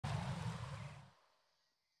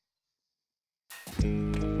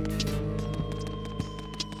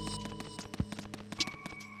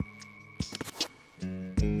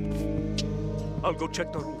I'll go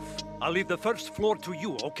check the roof. I'll leave the first floor to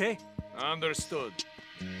you, okay? Understood.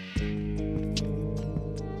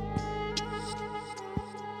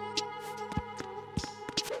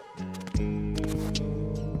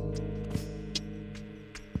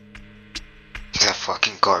 That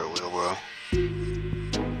fucking cartwheel, bro.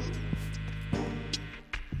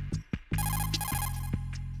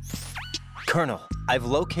 Colonel, I've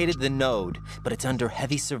located the node, but it's under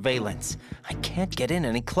heavy surveillance. I can't get in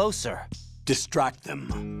any closer. Distract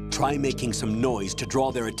them. Try making some noise to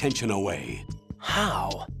draw their attention away.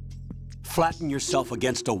 How? Flatten yourself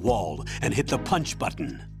against a wall and hit the punch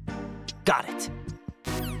button. Got it.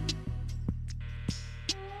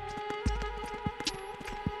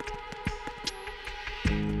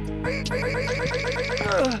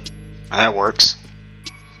 That works.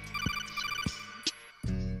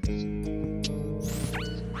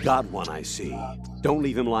 Got one, I see. Don't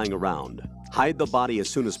leave him lying around. Hide the body as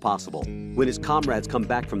soon as possible. When his comrades come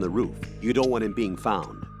back from the roof, you don't want him being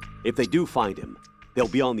found. If they do find him, they'll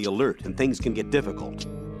be on the alert and things can get difficult.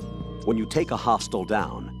 When you take a hostile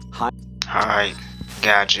down, hide. Alright,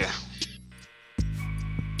 gotcha.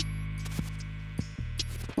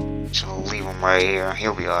 So leave him right here.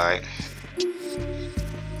 He'll be alright.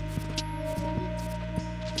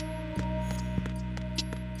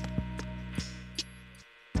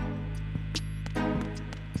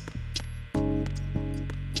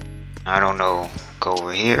 I don't know. Go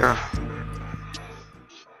over here.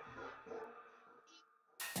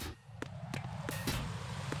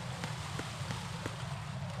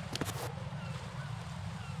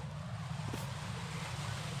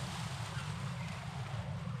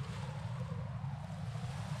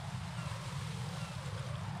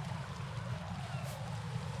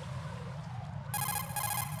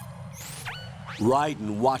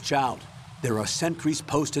 Raiden, watch out. There are sentries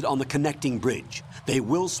posted on the connecting bridge. They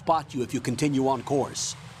will spot you if you continue on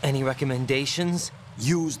course. Any recommendations?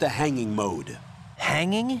 Use the hanging mode.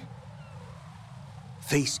 Hanging?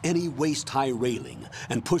 Face any waist-high railing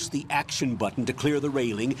and push the action button to clear the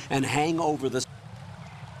railing and hang over the...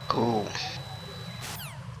 Cool.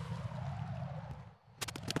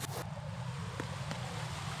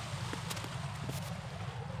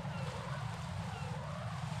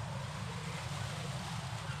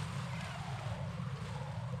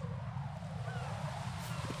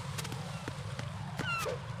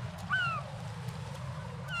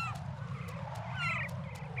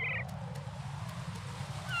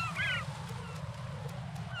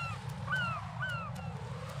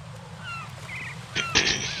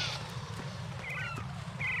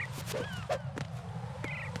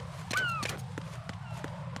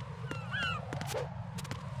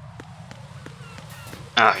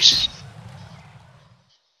 Nice.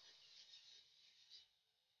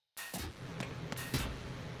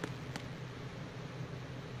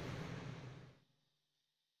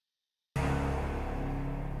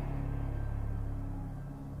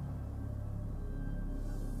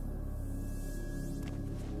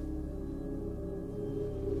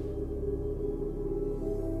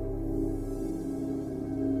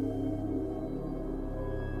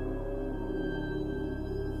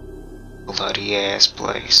 Bloody ass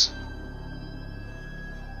place.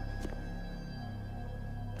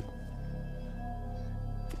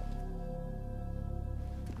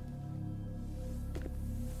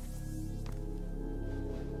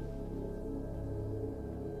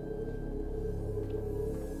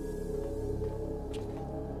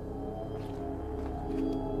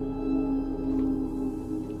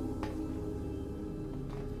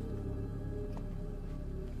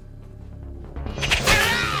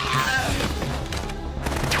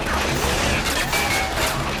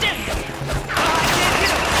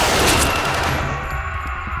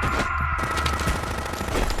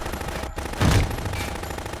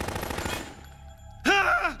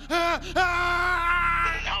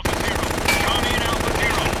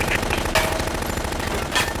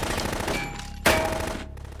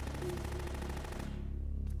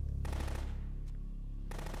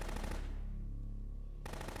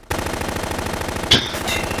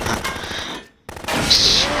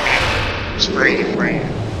 Spray and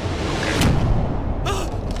ran. Oh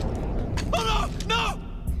no! No!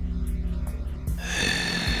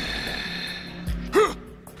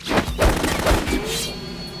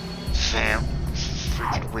 Fam.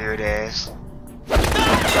 Freaking weird ass.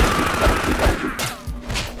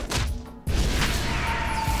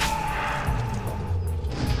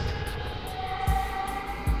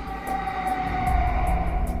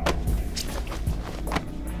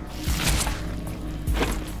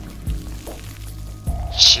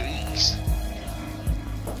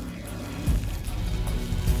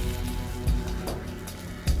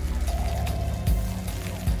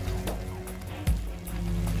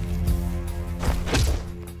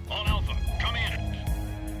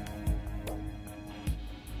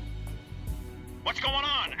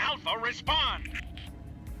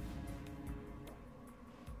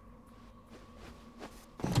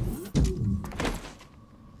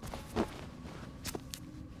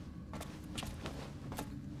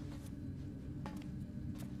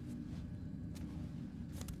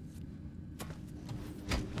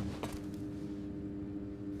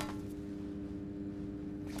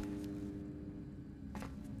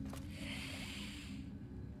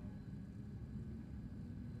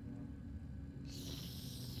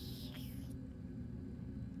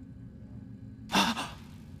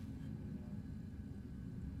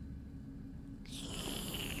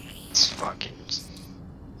 It's fucking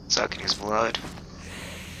sucking his blood.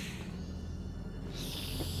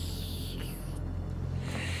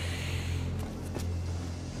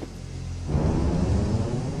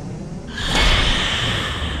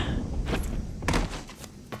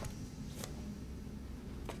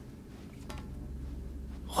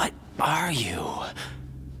 What are you?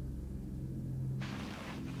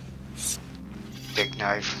 Big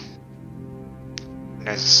knife.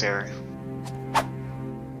 Necessary.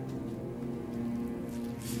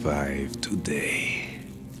 5 today.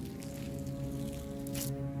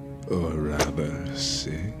 Or rather,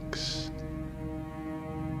 6.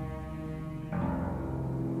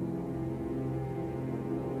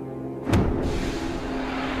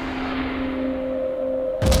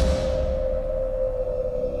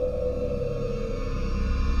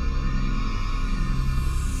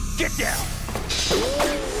 Get down!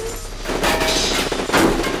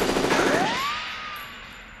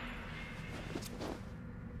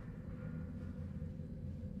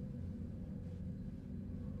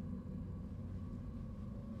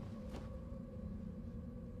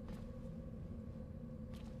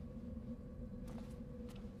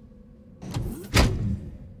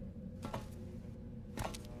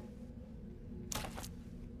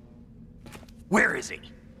 Where is he?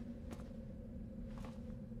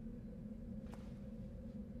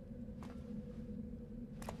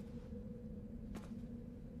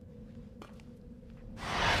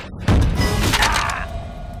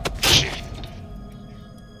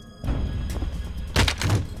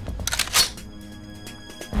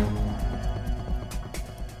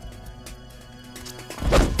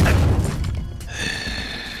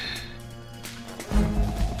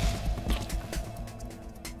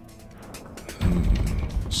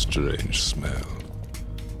 Strange smell.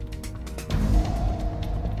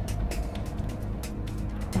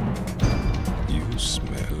 You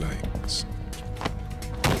smell like...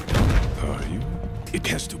 Are you? It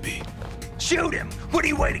has to be. Shoot him! What are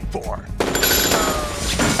you waiting for?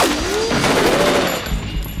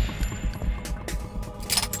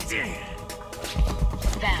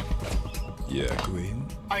 Sam, Yeah, Queen?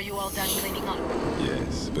 are you all done cleaning up?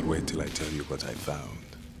 Yes, but wait till I tell you what I found.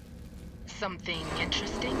 Something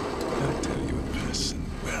interesting? I'll tell you in person.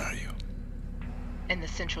 Where are you? In the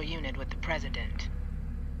central unit with the president.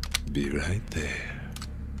 Be right there.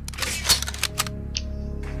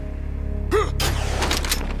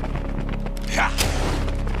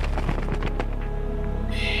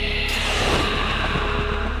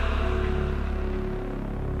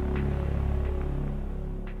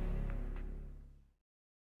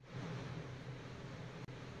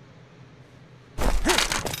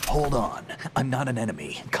 Hold on. I'm not an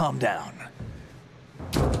enemy. Calm down.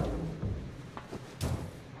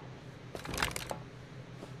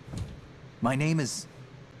 My name is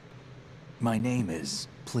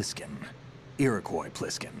Pliskin. Iroquois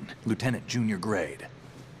Pliskin. Lieutenant Junior Grade.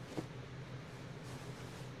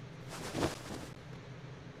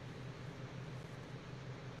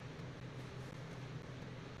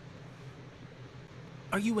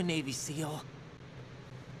 Are you a Navy SEAL?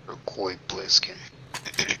 Iroquois Pliskin.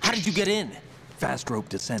 How did you get in? Fast rope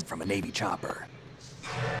descent from a Navy chopper.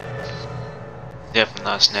 Definitely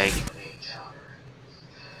not Snake.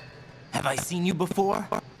 Have I seen you before?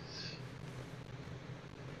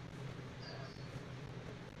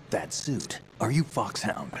 That suit. Are you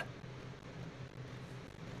Foxhound?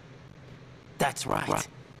 That's right.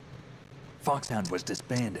 Foxhound was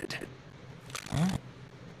disbanded. Huh?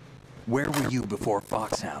 Where were you before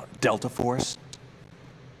Foxhound? Delta Force?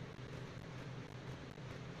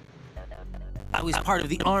 I was part of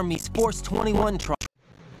the Army's Force 21 trial.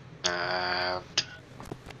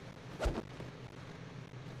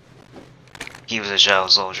 He was a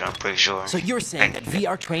child soldier, I'm pretty sure. So you're saying that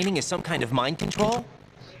VR training is some kind of mind control?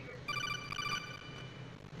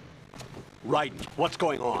 Right. What's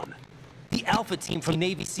going on? The Alpha team from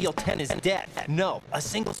Navy SEAL 10 is dead. No, a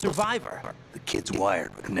single survivor. The kid's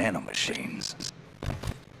wired with nanomachines.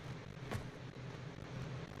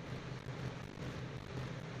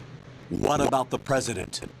 What about the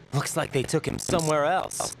president? Looks like they took him somewhere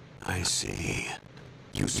else. I see.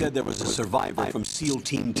 You said there was a survivor from SEAL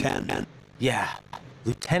Team 10. Yeah,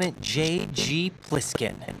 Lieutenant J.G.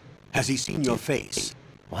 Pliskin. Has he seen your face?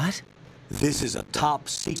 What? This is a top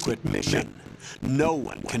secret mission. No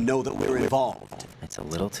one can know that we're involved. It's a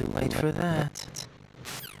little too late for that.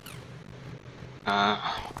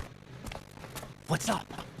 What's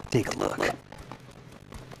up? Take a look.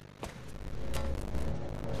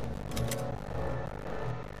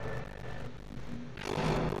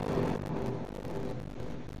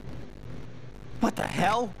 What the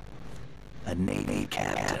hell? A Navy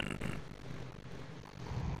captain.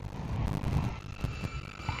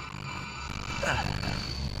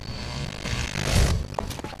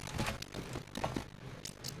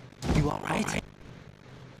 You all right?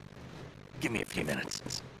 Give me a few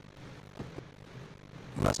minutes.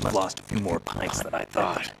 Must have lost a few more pints than I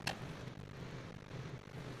thought.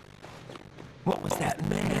 What was that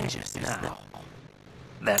man just now?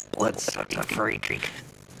 That blood-sucking freak.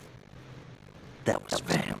 That was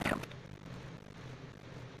Vamp.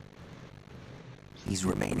 He's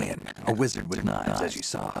Romanian, a wizard with knives, as you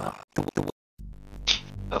saw.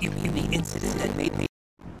 You mean the incident that made me...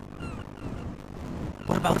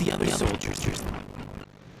 What about the other soldiers?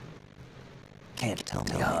 Can't tell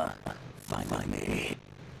me, huh? Fine by me.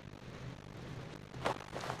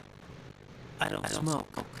 I don't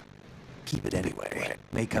smoke. Keep it anyway.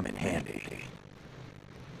 May come in handy.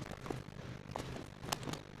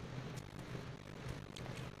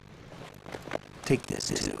 Take this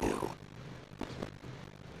too.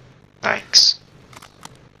 Thanks.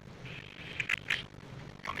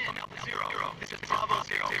 Come in, Alpha Zero. This is Bravo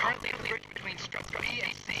Zero. Currently on the bridge between structure B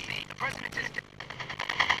and C. The president is...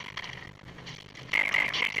 Damn,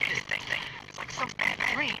 this thing. It's like some bad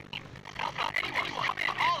dream. Alpha, anyone, come in.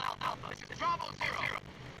 All Alpha. This is Bravo Zero.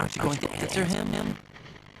 Aren't you going to answer him?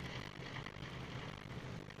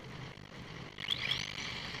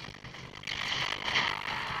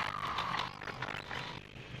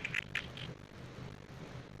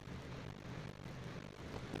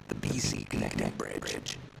 The BC connecting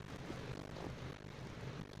bridge.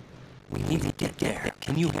 We need to get there.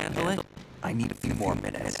 Can you handle it? I need a few more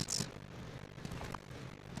minutes.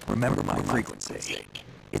 Remember my frequency.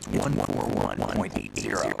 It's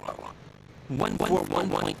 141.80.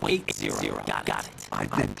 141.80. Got it.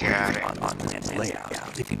 I've been briefed on plan's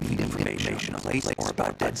layout. If you need information on place or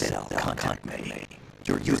about Dead Cell, contact me.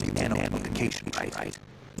 You're using nano amplification, right?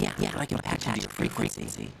 Yeah, I can patch into your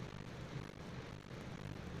frequency.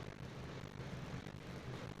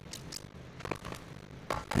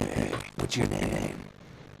 Hey, what's your name?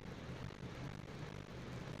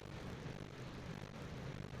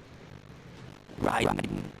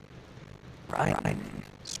 Raiden.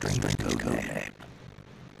 Strange code name.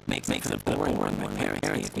 Makes a boring one my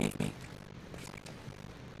parents gave me.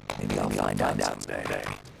 Maybe I'll find out someday.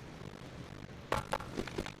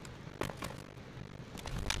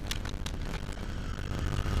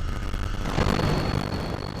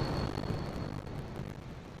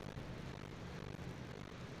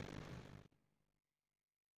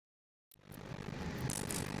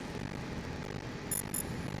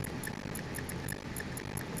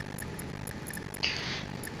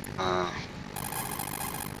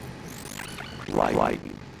 Right.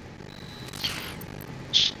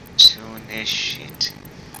 Tune this shit.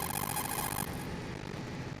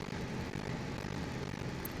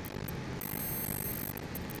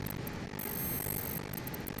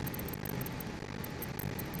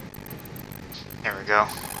 There we go.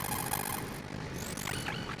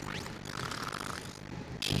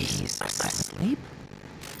 He's asleep?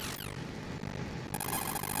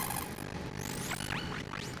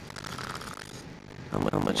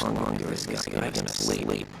 How much longer is this guy gonna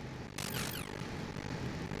sleep?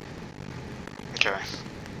 Okay.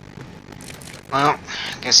 Well, I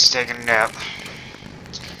guess he's taking a nap.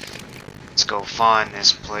 Let's go find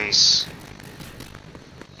this place.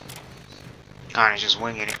 Kinda just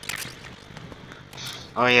winging it.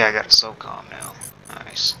 Oh yeah, I got a SOCOM now.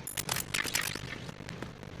 Nice.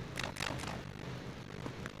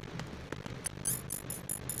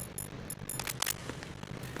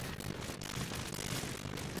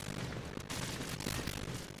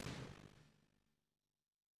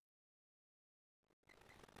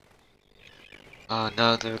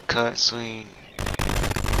 Another cutscene.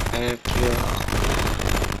 Heck yeah.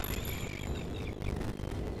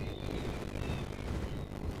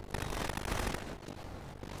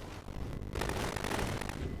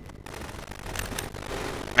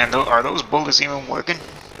 Man, are those bullets even working?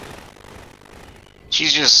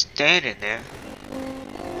 She's just standing there.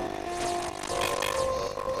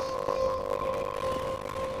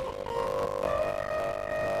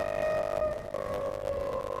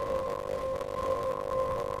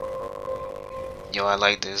 Yo, I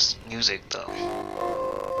like this music though.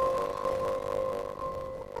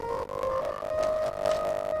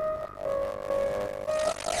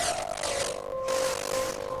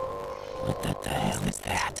 What the hell is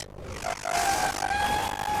that?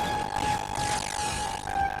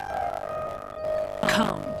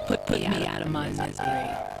 Come, put me out of my misery.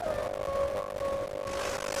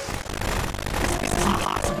 This is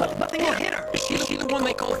impossible. Nothing will hit her. Is she the one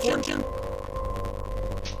they call Fortune?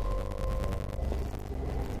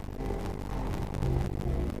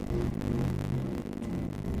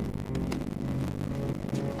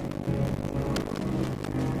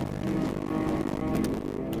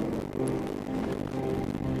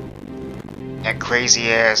 That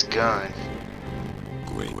crazy ass gun.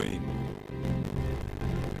 Wait.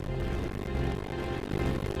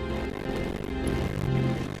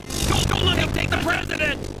 Don't let him take the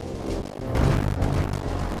president!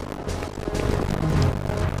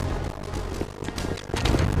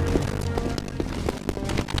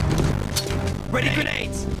 Ready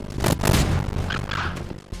grenades!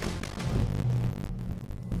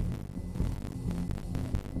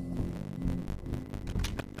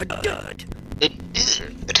 Good. It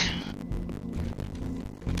did.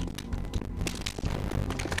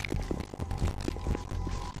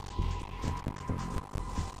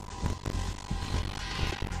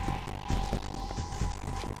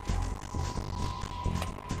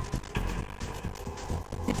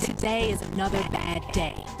 Today is another bad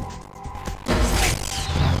day.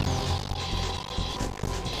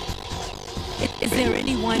 Is there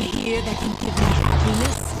anyone here that can give me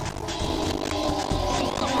happiness?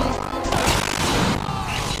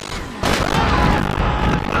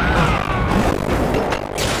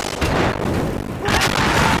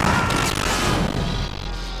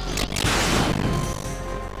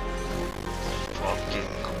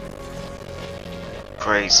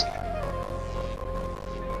 Crazy.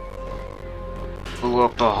 Blew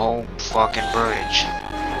up the whole fucking bridge.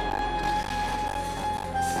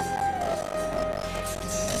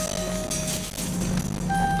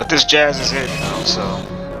 But this jazz is hitting now, so.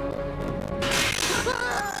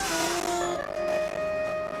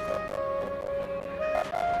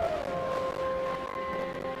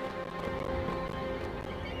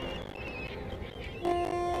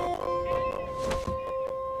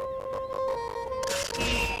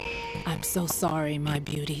 I'm so sorry, my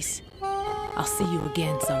beauties. I'll see you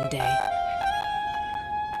again someday.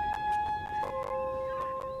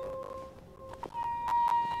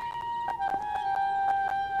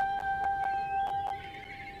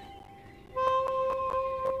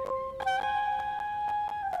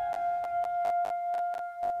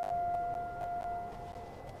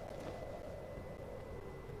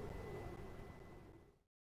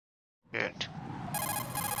 Good.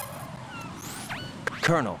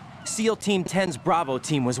 Colonel, SEAL Team 10's Bravo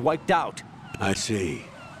team was wiped out. I see.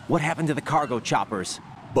 What happened to the cargo choppers?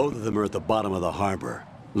 Both of them are at the bottom of the harbor.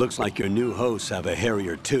 Looks like your new hosts have a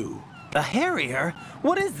Harrier too. A Harrier?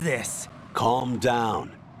 What is this? Calm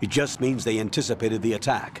down. It just means they anticipated the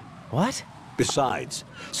attack. What? Besides,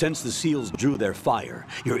 since the SEALs drew their fire,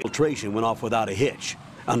 your infiltration went off without a hitch.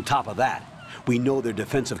 On top of that, we know their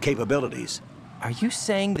defensive capabilities. Are you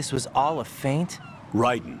saying this was all a feint?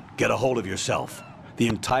 Raiden, get a hold of yourself. The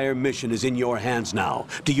entire mission is in your hands now.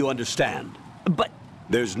 Do you understand? But...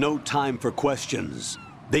 There's no time for questions.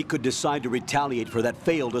 They could decide to retaliate for that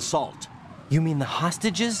failed assault. You mean the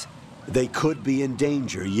hostages? They could be in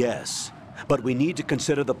danger, yes. But we need to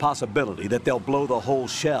consider the possibility that they'll blow the whole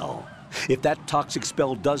shell. If that toxic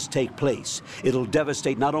spell does take place, it'll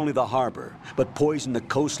devastate not only the harbor, but poison the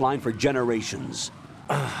coastline for generations.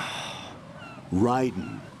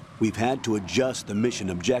 Raiden, we've had to adjust the mission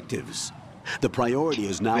objectives. The priority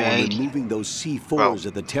is now on removing those C4s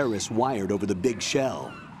that the terrorists wired over the big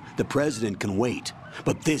shell. The president can wait,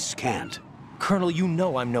 but this can't. Colonel, you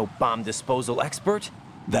know I'm no bomb disposal expert.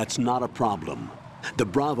 That's not a problem. The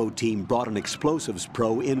Bravo team brought an explosives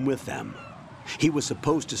pro in with them. He was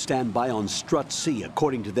supposed to stand by on Strut C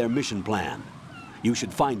according to their mission plan. You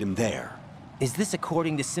should find him there. Is this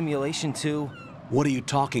according to Simulation 2? What are you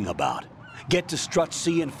talking about? Get to Strut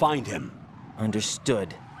C and find him.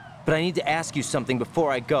 Understood. But I need to ask you something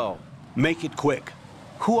before I go. Make it quick.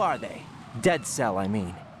 Who are they? Dead Cell, I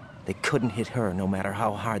mean. They couldn't hit her no matter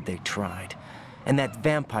how hard they tried. And that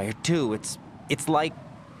vampire, too, it's like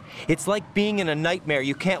being in a nightmare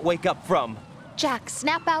you can't wake up from. Jack,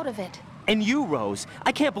 snap out of it. And you, Rose,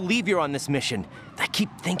 I can't believe you're on this mission. I keep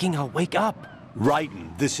thinking I'll wake up.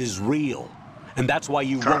 Raiden, this is real. And that's why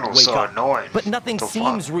you won't wake so up. Annoying. But nothing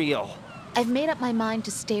seems real. I've made up my mind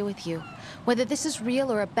to stay with you. Whether this is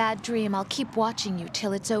real or a bad dream, I'll keep watching you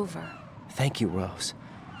till it's over. Thank you, Rose.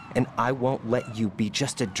 And I won't let you be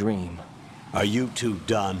just a dream. Are you two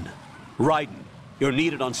done? Raiden, you're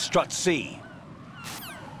needed on Strut C.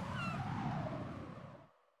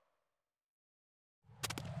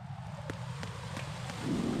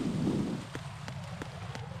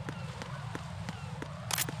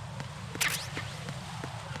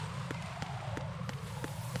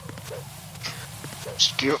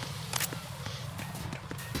 Skip.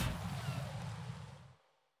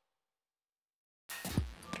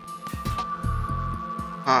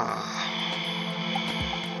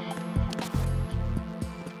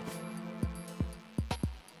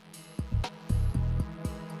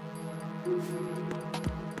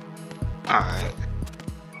 Alright.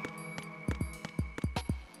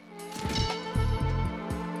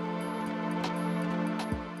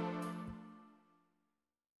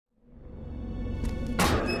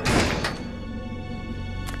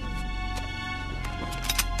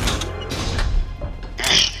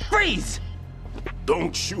 Freeze!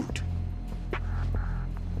 Don't shoot.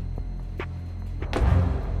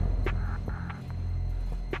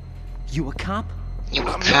 You a cop? You a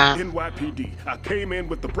I'm cop? not NYPD. I came in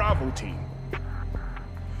with the Bravo team.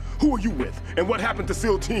 Who are you with? And what happened to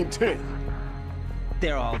SEAL Team 10?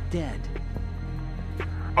 They're all dead.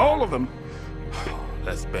 All of them?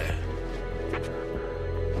 That's bad.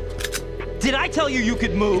 Did I tell you you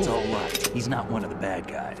could move? It's all right. He's not one of the bad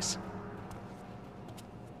guys.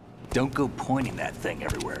 Don't go pointing that thing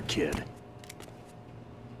everywhere, kid.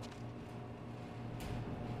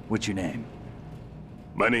 What's your name?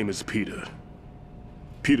 My name is Peter.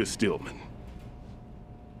 Peter Stillman.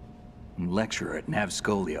 Lecturer at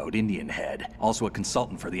Navscolio at Indian Head. Also a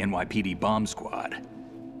consultant for the NYPD bomb squad.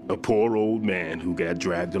 A poor old man who got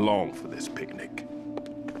dragged along for this picnic.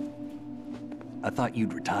 I thought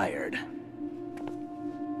you'd retired.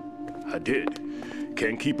 I did.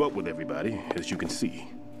 Can't keep up with everybody, as you can see.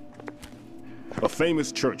 A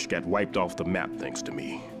famous church got wiped off the map thanks to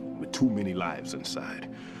me, with too many lives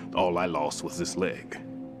inside. All I lost was this leg.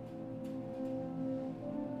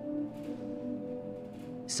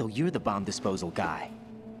 So you're the bomb disposal guy.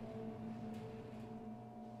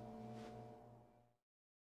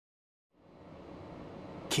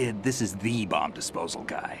 Kid, this is the bomb disposal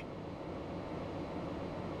guy.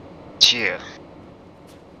 Yeah.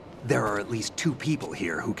 There are at least 2 people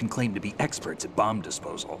here who can claim to be experts at bomb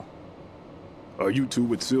disposal. Are you two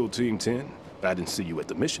with SEAL Team 10? I didn't see you at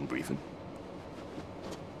the mission briefing.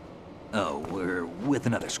 Oh, we're with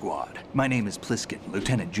another squad. My name is Pliskin,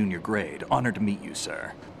 Lieutenant Junior Grade. Honored to meet you,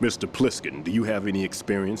 sir. Mr. Pliskin, do you have any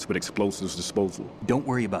experience with explosives disposal? Don't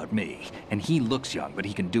worry about me. And he looks young, but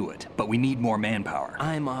he can do it. But we need more manpower.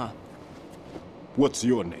 I'm, What's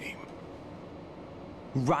your name?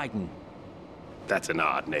 Raiden. That's an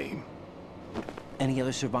odd name. Any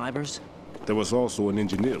other survivors? There was also an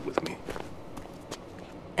engineer with me.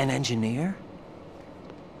 An engineer?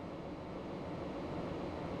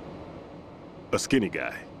 A skinny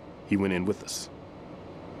guy. He went in with us.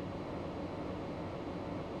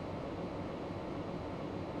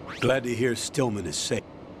 Glad to hear Stillman is safe.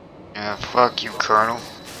 Fuck you, Colonel.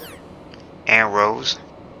 And Rose.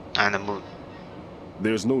 On the mood.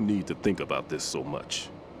 There's no need to think about this so much.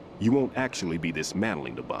 You won't actually be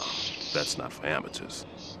dismantling the bomb. That's not for amateurs.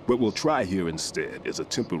 What we'll try here instead is a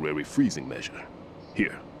temporary freezing measure.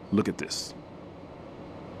 Here, look at this.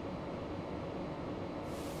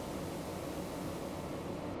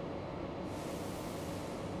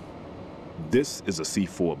 This is a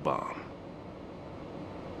C4 bomb.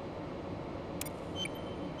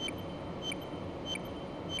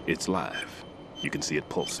 It's live. You can see it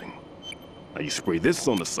pulsing. Now you spray this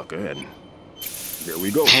on the sucker and there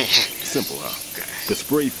we go. Simple, huh? The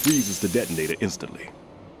spray freezes the detonator instantly.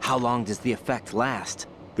 How long does the effect last?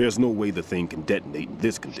 There's no way the thing can detonate in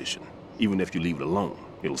this condition. Even if you leave it alone,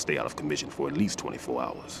 it'll stay out of commission for at least 24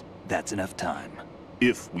 hours. That's enough time.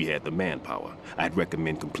 If we had the manpower, I'd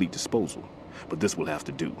recommend complete disposal. But this will have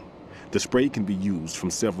to do. The spray can be used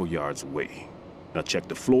from several yards away. Now check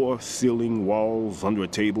the floor, ceiling, walls, under a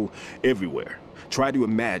table, everywhere. Try to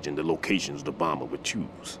imagine the locations the bomber would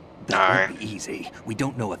choose. That won't be easy. We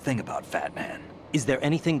don't know a thing about Fat Man. Is there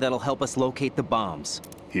anything that'll help us locate the bombs?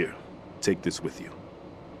 Here, take this with you.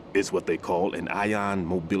 It's what they call an ion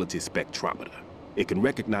mobility spectrometer. It can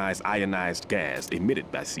recognize ionized gas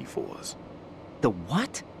emitted by C4s. The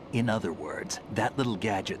what? In other words, that little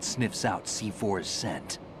gadget sniffs out C4's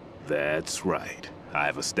scent. That's right.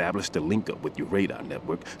 I've established a link-up with your radar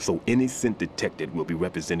network, so any scent detected will be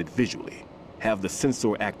represented visually. Have the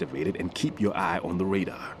sensor activated and keep your eye on the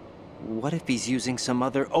radar. What if he's using some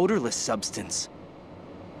other odorless substance?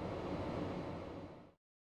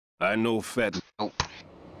 I know Fat... Nope.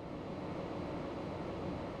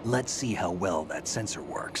 Let's see how well that sensor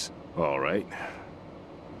works. All right.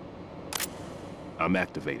 I'm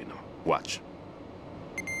activating them. Watch.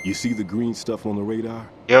 You see the green stuff on the radar?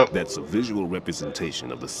 Yep. That's a visual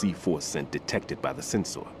representation of the C4 scent detected by the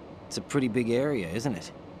sensor. It's a pretty big area, isn't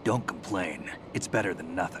it? Don't complain. It's better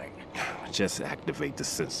than nothing. Just activate the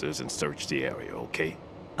sensors and search the area, okay?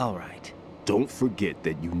 All right. Don't forget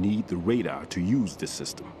that you need the radar to use this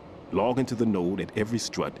system. Log into the node at every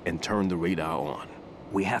strut and turn the radar on.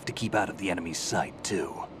 We have to keep out of the enemy's sight,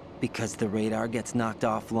 too. Because the radar gets knocked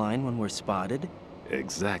offline when we're spotted?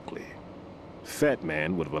 Exactly. Fat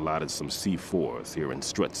Man would have allotted some C4s here in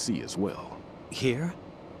Strut C as well. Here?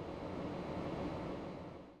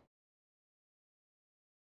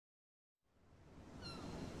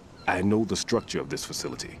 I know the structure of this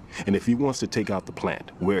facility, and if he wants to take out the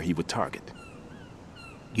plant, where he would target.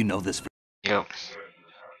 You know this. Yep.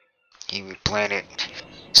 He would plant it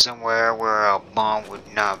somewhere where a bomb would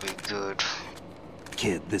not be good.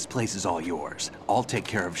 Kid, this place is all yours. I'll take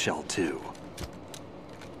care of Shell 2.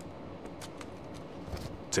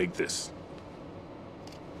 Take this.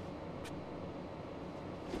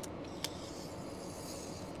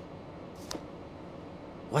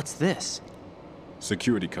 What's this?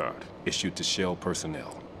 Security card issued to Shell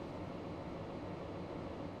personnel.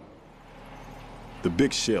 The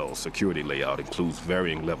Big Shell security layout includes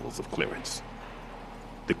varying levels of clearance.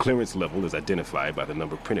 The clearance level is identified by the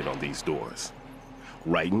number printed on these doors.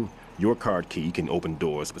 Raiden, your card key can open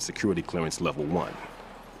doors with security clearance level 1.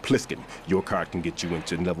 Pliskin, your card can get you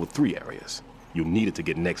into level 3 areas. You'll need it to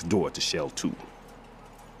get next door to Shell 2.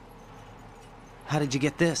 How did you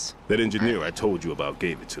get this? That engineer I told you about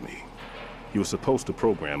gave it to me. He was supposed to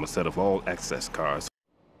program a set of all-access cards.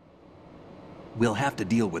 We'll have to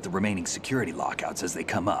deal with the remaining security lockouts as they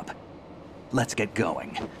come up. Let's get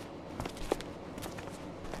going.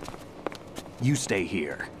 You stay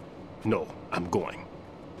here. No, I'm going.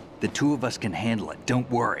 The two of us can handle it, don't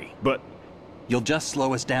worry. But... You'll just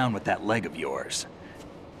slow us down with that leg of yours.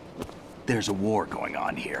 There's a war going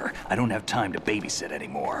on here. I don't have time to babysit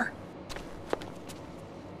anymore.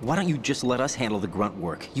 Why don't you just let us handle the grunt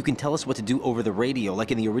work? You can tell us what to do over the radio,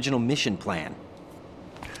 like in the original mission plan.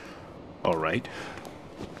 All right.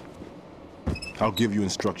 I'll give you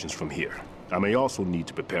instructions from here. I may also need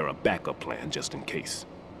to prepare a backup plan just in case.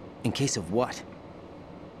 In case of what?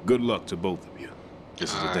 Good luck to both of you.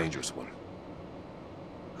 This is a dangerous one.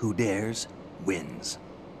 Who dares, wins.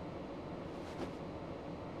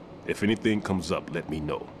 If anything comes up, let me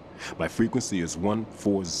know. My frequency is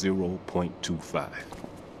 140.25.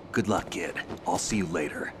 Good luck, kid. I'll see you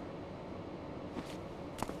later.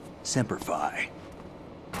 Semper Fi.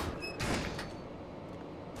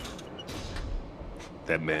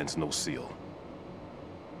 That man's no SEAL.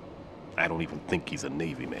 I don't even think he's a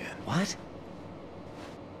Navy man. What?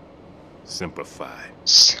 Semper Fi.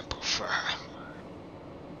 Semper Fi.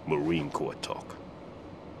 Marine Corps talk.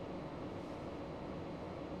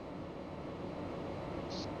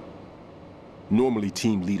 Normally,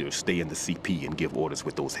 team leaders stay in the CP and give orders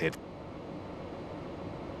with those head.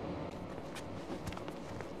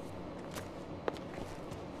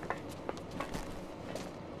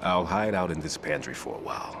 I'll hide out in this pantry for a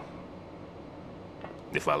while.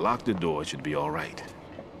 If I lock the door, it should be all right.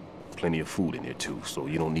 Plenty of food in here too, so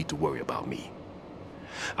you don't need to worry about me.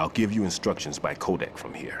 I'll give you instructions by Kodak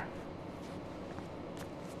from here.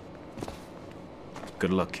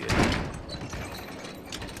 Good luck, kid.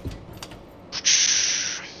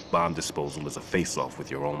 Bomb disposal is a face-off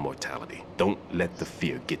with your own mortality. Don't let the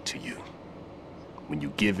fear get to you. When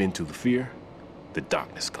you give in to the fear, the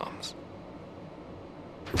darkness comes.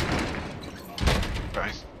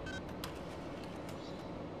 Right.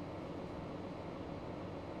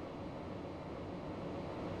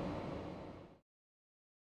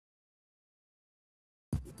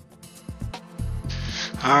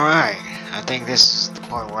 Alright, I think this is the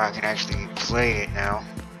part where I can actually play it now.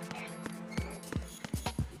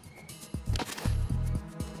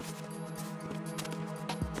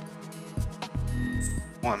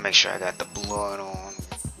 I want to make sure I got the blood on.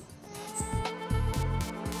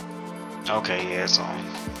 Okay, yeah, it's on.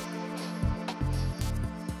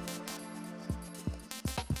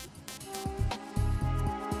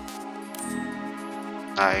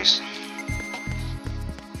 Nice.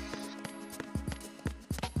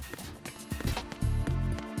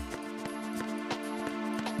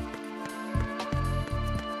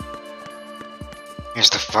 Here's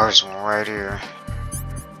the first one right here.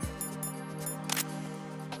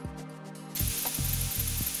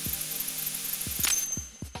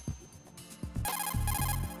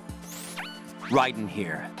 Raiden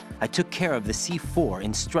here. I took care of the C4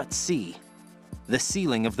 in Strut C. The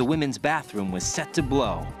ceiling of the women's bathroom was set to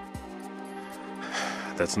blow.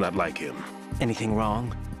 That's not like him. Anything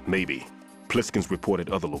wrong? Maybe. Pliskin's reported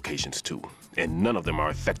other locations too, and none of them are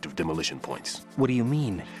effective demolition points. What do you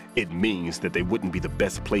mean? It means that they wouldn't be the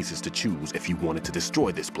best places to choose if you wanted to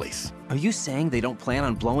destroy this place. Are you saying they don't plan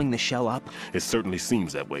on blowing the shell up? It certainly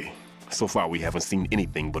seems that way. So far, we haven't seen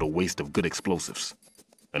anything but a waste of good explosives.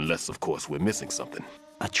 Unless, of course, we're missing something.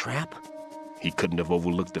 A trap? He couldn't have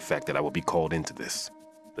overlooked the fact that I would be called into this.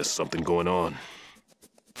 There's something going on.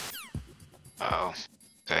 Uh-oh.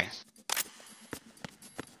 Okay.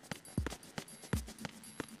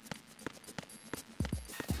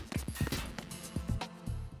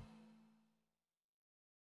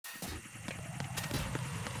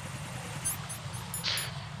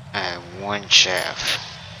 one chaff.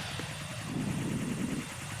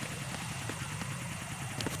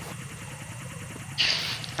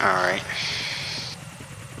 Alright.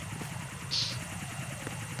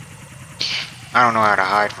 I don't know how to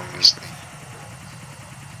hide from these things.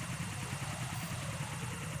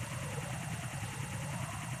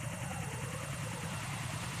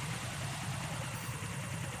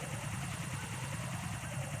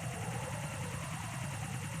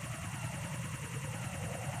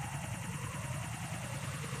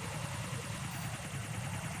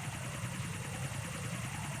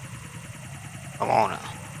 Come on now.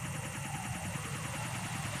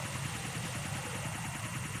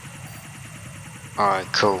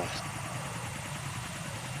 Alright, cool.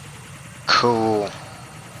 Cool.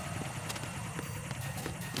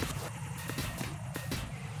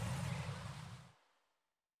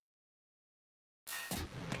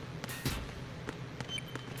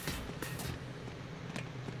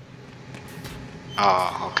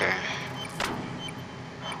 Oh, okay.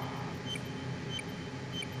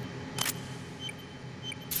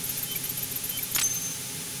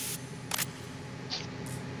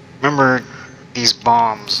 Remember these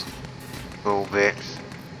bombs a little bit.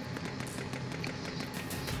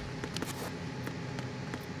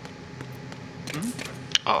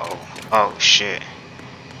 Uh-oh. Oh, shit.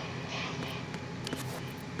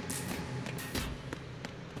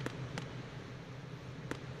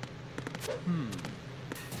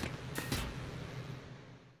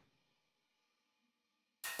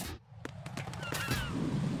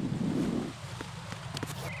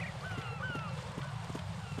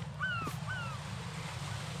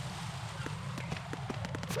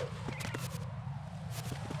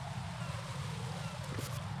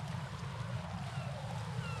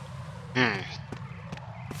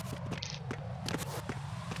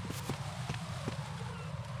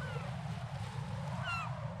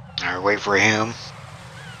 Alright, wait for him.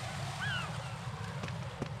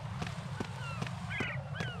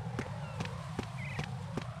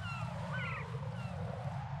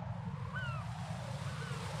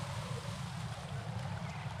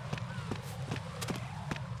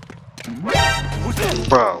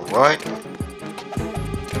 Bro, what?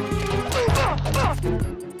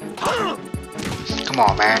 Come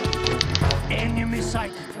on, man. Enemy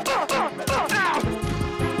sighted.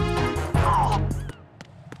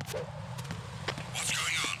 What's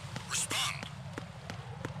going on? Respond.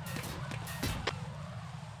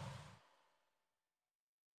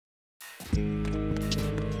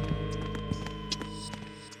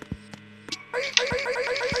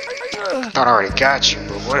 Thought I already got you,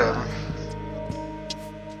 but whatever.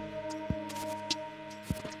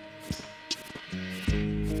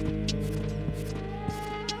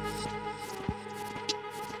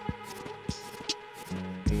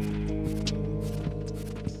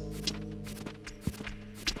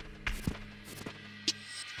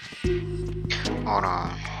 Hold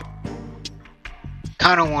on.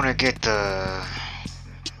 Kinda wanna get the...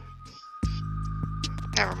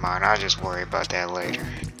 Never mind, I'll just worry about that later.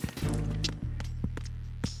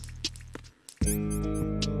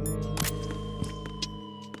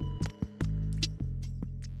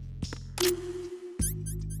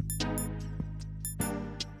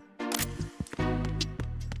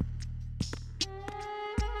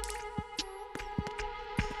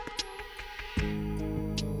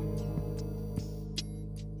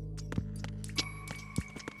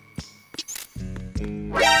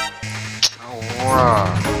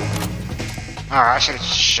 Alright, I should have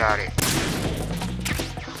shot it.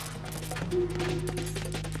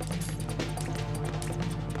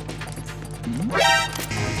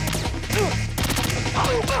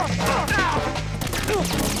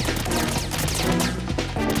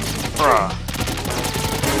 Bruh.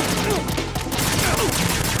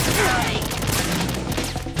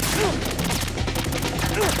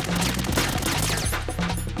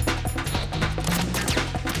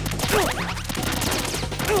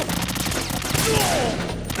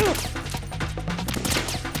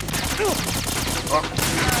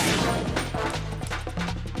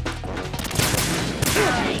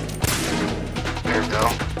 There we go.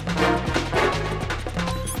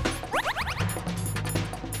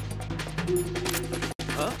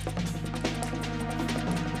 Huh?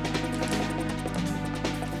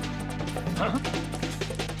 Huh?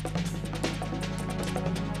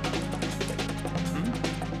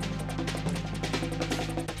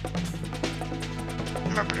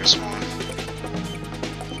 Remember this one.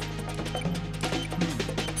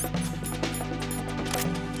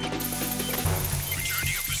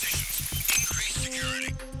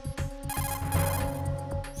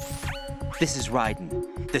 This is Raiden.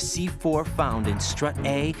 The C4 found in Strut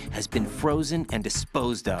A has been frozen and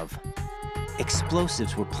disposed of.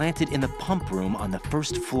 Explosives were planted in the pump room on the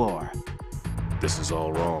first floor. This is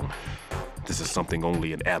all wrong. This is something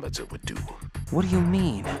only an amateur would do. What do you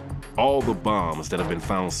mean? All the bombs that have been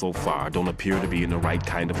found so far don't appear to be in the right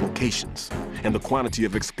kind of locations. And the quantity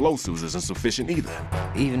of explosives isn't sufficient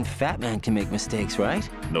either. Even Fat Man can make mistakes, right?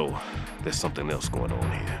 No, there's something else going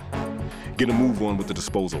on here. Get a move on with the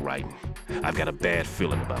disposal, Raiden. I've got a bad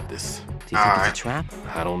feeling about this. Do you think it's a trap?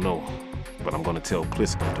 I don't know, but I'm gonna tell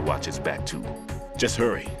Pliskin to watch his back too. Just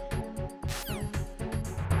hurry.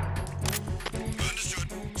 Understood.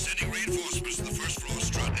 Sending reinforcements to the first floor,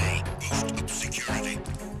 Strut A. Boost up security.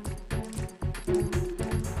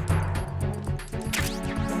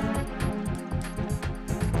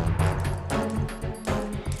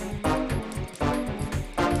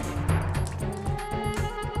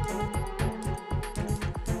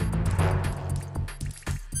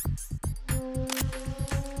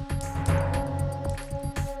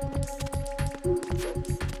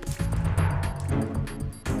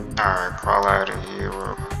 Alright, crawl out of here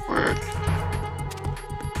real quick.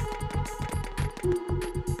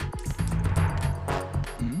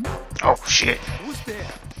 Oh shit. Who's there?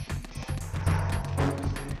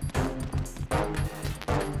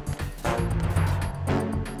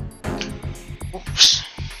 Oops.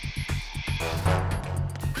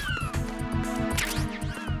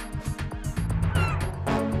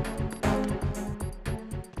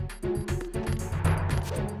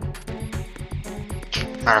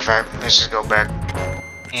 Matter of fact, let's just go back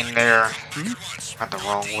in there. Not the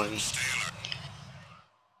wrong way.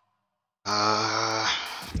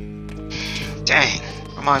 Dang,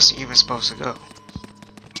 where am I even supposed to go?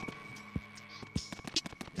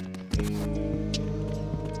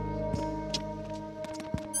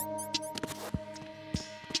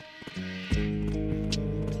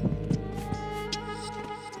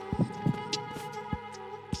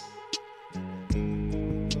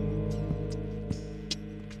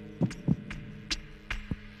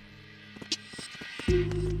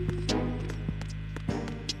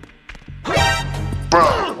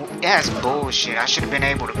 Bro, that's bullshit. I should have been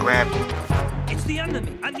able to grab you. It's the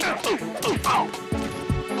enemy. I need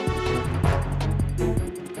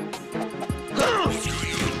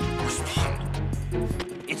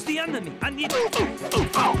It's the enemy. I need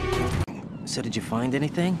So did you find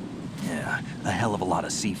anything? Yeah, a hell of a lot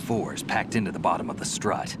of C4s packed into the bottom of the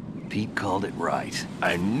strut. Pete called it right.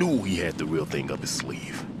 I knew he had the real thing up his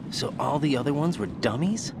sleeve. So all the other ones were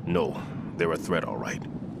dummies? No, they're a threat, all right.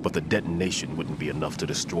 But the detonation wouldn't be enough to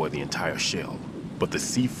destroy the entire shell. But the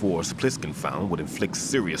C4s Pliskin found would inflict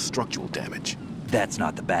serious structural damage. That's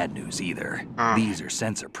not the bad news either. These are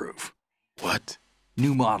sensor-proof. What?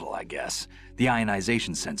 New model, I guess. The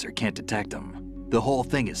ionization sensor can't detect them. The whole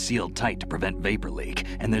thing is sealed tight to prevent vapor leak,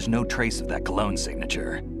 and there's no trace of that cologne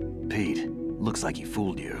signature. Pete, looks like he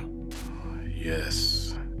fooled you.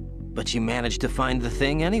 Yes. But you managed to find the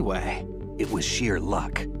thing anyway. It was sheer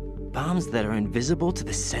luck. Bombs that are invisible to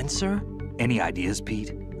the sensor? Any ideas,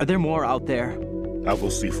 Pete? Are there more out there? I'll go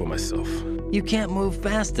see for myself. You can't move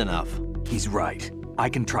fast enough. He's right. I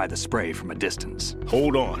can try the spray from a distance.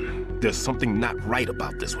 Hold on. There's something not right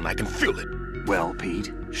about this one. I can feel it. Well, Pete,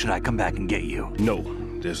 should I come back and get you? No,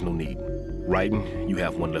 there's no need. Raiden, you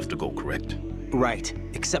have one left to go, correct? Right,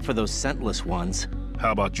 except for those scentless ones.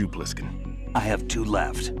 How about you, Pliskin? I have 2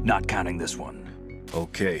 left, not counting this one.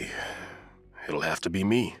 Okay. It'll have to be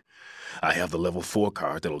me. I have the level 4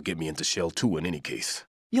 card that'll get me into Shell 2 in any case.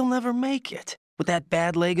 You'll never make it. With that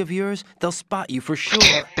bad leg of yours, they'll spot you for sure.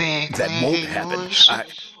 That won't happen.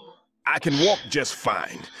 I can walk just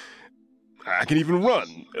fine. I can even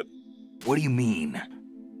run. What do you mean?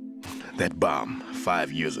 That bomb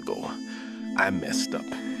 5 years ago, I messed up.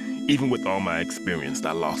 Even with all my experience,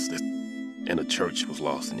 I lost it. And the church was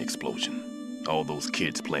lost in the explosion. All those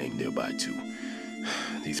kids playing nearby, too.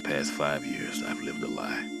 These past 5 years, I've lived a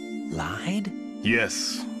lie. Lied?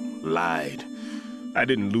 Yes, lied. I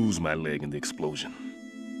didn't lose my leg in the explosion.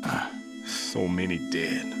 So many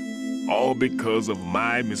dead. All because of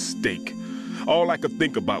my mistake. All I could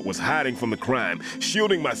think about was hiding from the crime,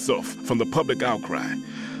 shielding myself from the public outcry.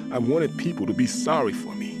 I wanted people to be sorry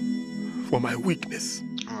for me, for my weakness.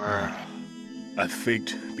 I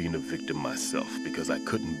faked being a victim myself because I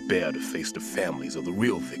couldn't bear to face the families of the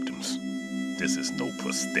real victims. This is no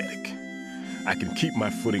prosthetic. I can keep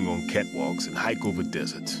my footing on catwalks and hike over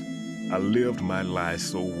deserts. I lived my lie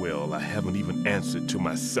so well I haven't even answered to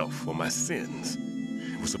myself for my sins.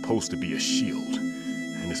 It was supposed to be a shield,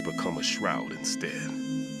 and it's become a shroud instead.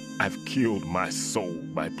 I've killed my soul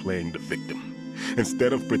by playing the victim,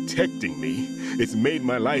 Instead of protecting me, it's made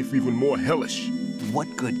my life even more hellish. What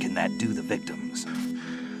good can that do the victims?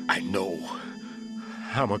 I know.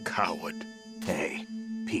 I'm a coward. Hey,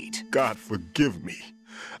 Pete. God forgive me.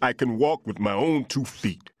 I can walk with my own 2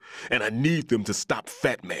 feet, and I need them to stop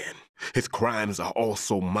Fat Man. His crimes are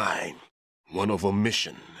also mine. One of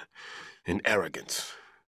omission and arrogance.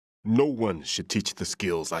 No one should teach the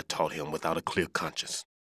skills I taught him without a clear conscience.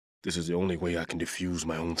 This is the only way I can diffuse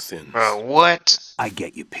my own sins. Bro, what? I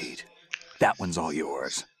get you, Pete. That one's all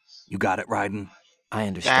yours. You got it, Raiden? I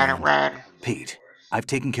understand. Got it, Raiden. Pete, I've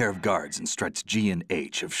taken care of guards in struts G and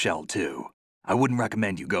H of Shell 2. I wouldn't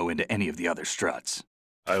recommend you go into any of the other struts.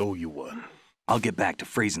 I owe you one. I'll get back to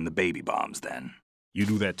freezing the baby bombs then. You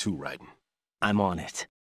do that too, Raiden. I'm on it.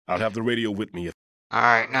 I'll have the radio with me if...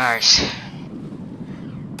 Alright, nice.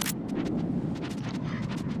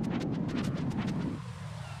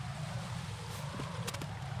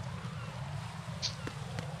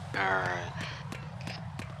 Alright.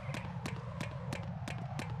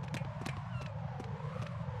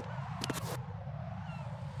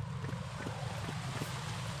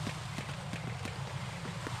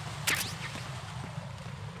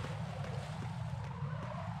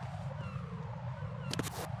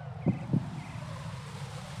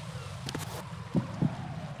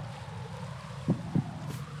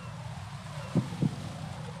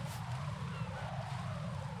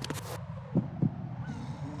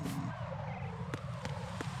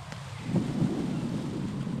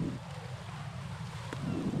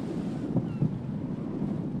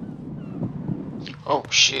 Oh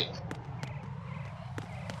shit.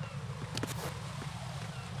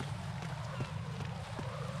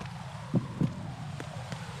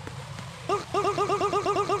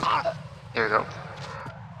 There we go.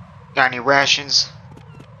 Got any rations?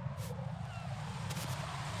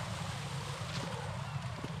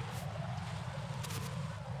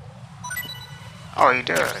 Oh, he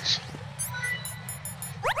does.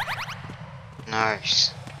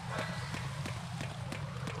 Nice.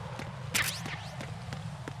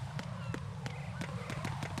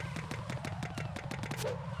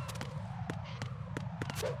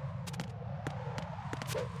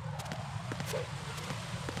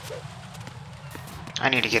 I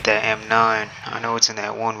need to get that M9. I know it's in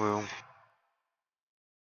that one room.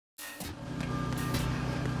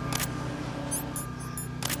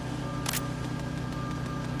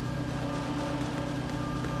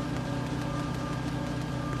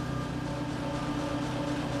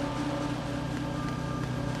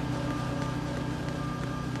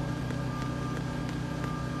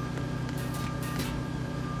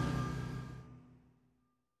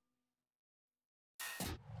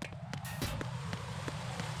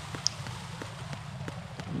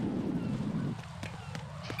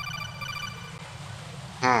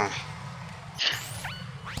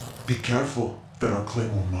 Be careful, there are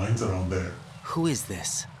Claymore mines around there. Who is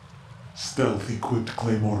this? Stealth-equipped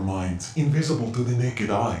Claymore mines, invisible to the naked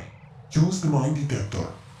eye. Use the mine detector.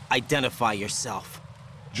 Identify yourself.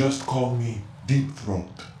 Just call me Deep Throat.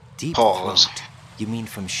 Deep Throat? You mean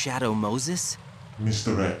from Shadow Moses?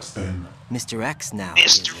 Mr. X, then. Mr. X now,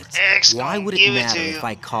 Mr. is it? X, Why would it give matter to you. if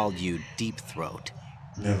I called you Deep Throat?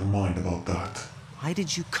 Never mind about that. Why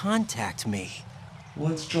did you contact me?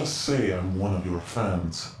 Let's just say I'm one of your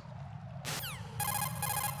fans.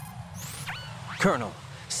 Colonel,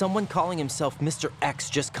 someone calling himself Mr. X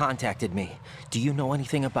just contacted me. Do you know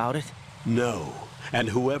anything about it? No. And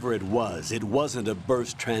whoever it wasn't a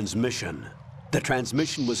burst transmission. The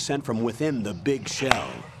transmission was sent from within the big shell.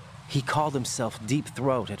 He called himself Deep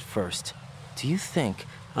Throat at first. Do you think...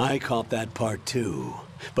 I caught that part too.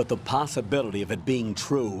 But the possibility of it being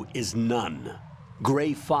true is none.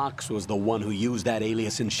 Gray Fox was the one who used that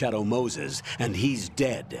alias in Shadow Moses, and he's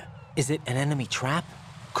dead. Is it an enemy trap?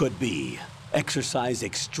 Could be. Exercise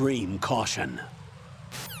extreme caution.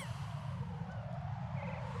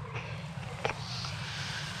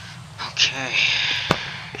 Okay.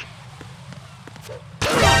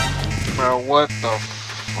 Bro, what the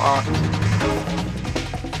fuck?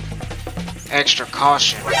 Extra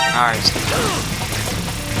caution. Nice.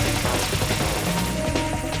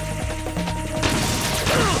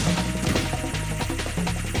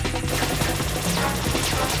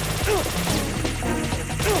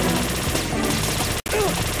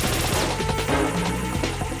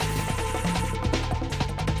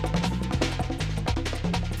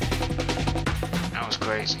 That was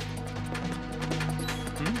crazy.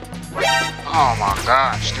 Oh my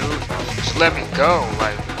gosh, dude. Just let me go.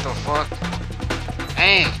 Like, what the fuck?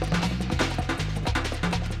 Dang.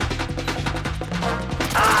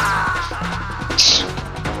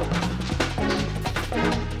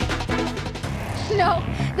 No,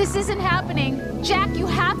 this isn't happening. Jack, you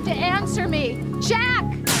have to answer me. Jack!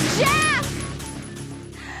 Jack!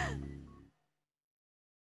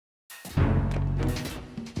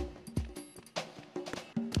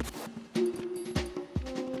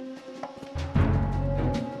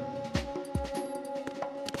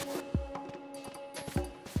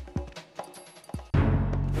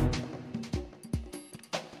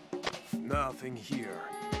 Nothing here.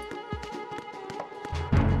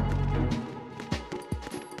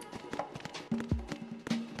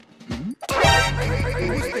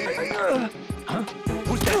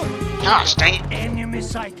 Gosh, dang it. Enemy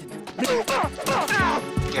sighted.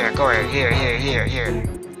 Yeah, go ahead. Here.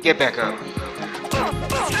 Get back up.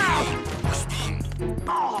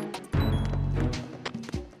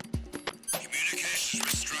 Communications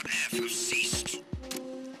with Strut F have ceased.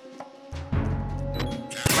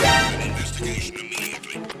 Investigation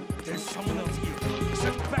immediately. There's someone else here.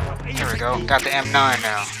 Send backup. Here we go. Got the M9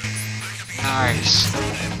 now. Nice.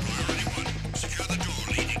 Secure the door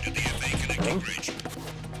leading to the FA connecting bridge.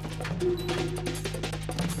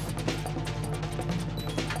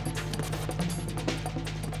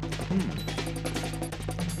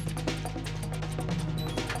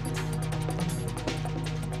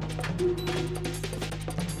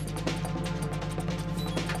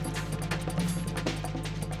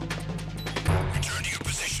 Return to your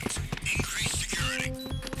positions. Increase security.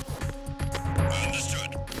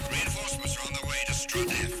 Understood. Reinforcements are on the way to Strut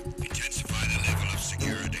F. Intensify the level of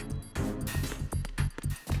security.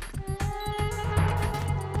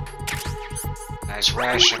 Nice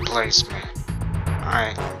ration placement.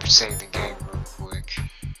 Alright, save the game real quick.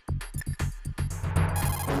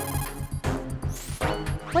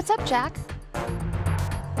 What's up, Jack?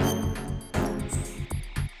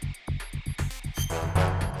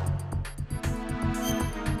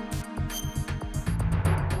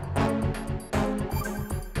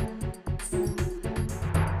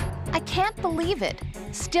 I can't believe it.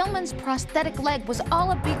 Stillman's prosthetic leg was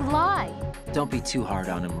all a big lie. Don't be too hard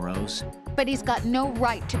on him, Rose. But he's got no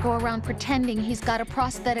right to go around pretending he's got a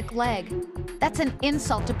prosthetic leg. That's an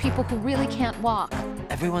insult to people who really can't walk.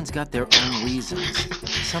 Everyone's got their own reasons.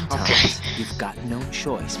 Sometimes you've got no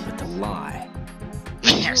choice but to lie.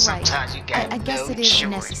 You're Sometimes right. you got I guess no it is choice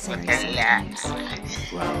necessary but to lie.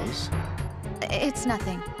 sometimes. Rose? It's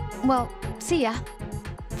nothing. Well, see ya.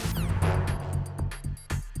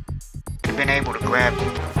 You've been able to grab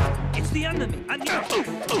him. It's the enemy. I need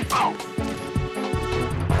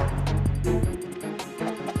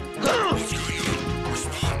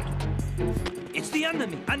It's the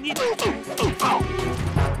enemy. I need What's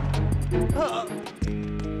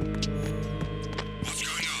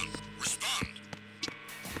going on? Respond.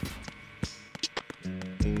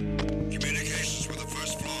 Communications with the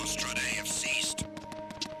first floor Strut A have ceased.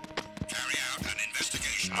 Carry out an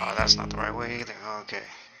investigation. Oh, that's not the right way either. Okay.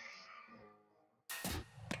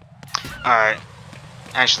 Alright.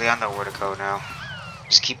 Actually, I know where to go now.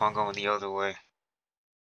 Just keep on going the other way.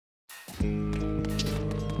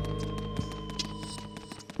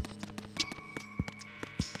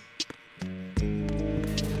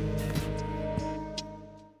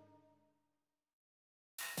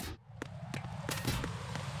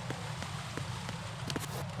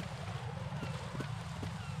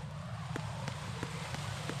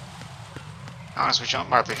 Honest with you, I'm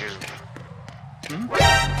about to just...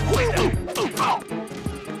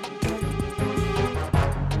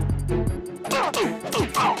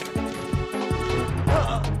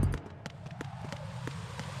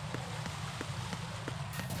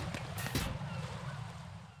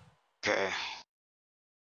 Okay.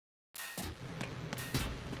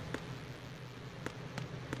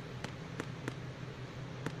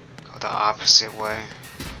 Go the opposite way.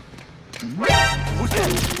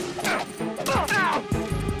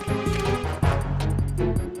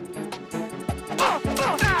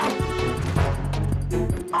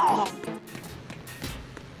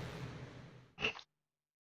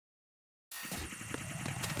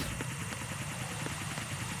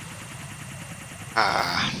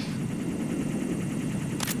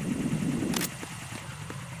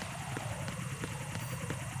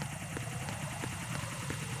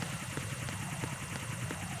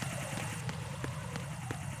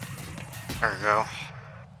 There we go.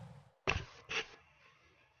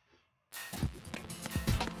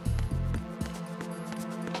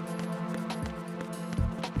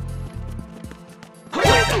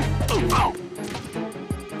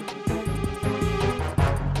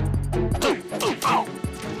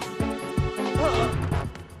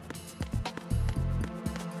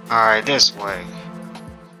 Alright, this way.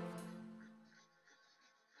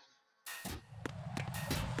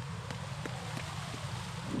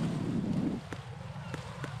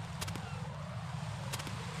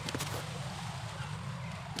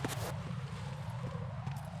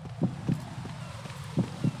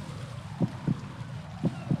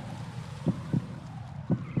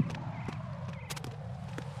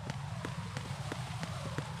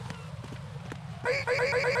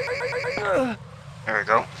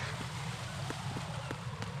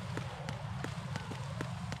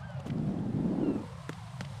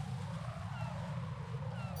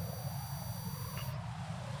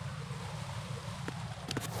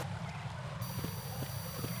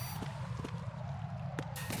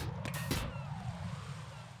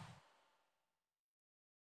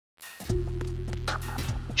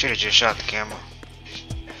 Should've just shot the camera.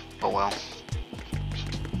 Oh well.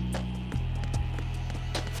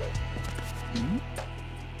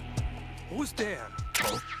 Who's there?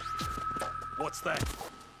 What's that?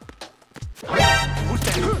 Who's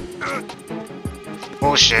there?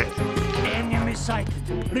 Bullshit. Enemy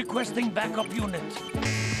sighted. Requesting backup unit.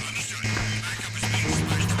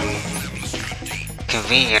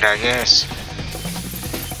 Convenient, I guess.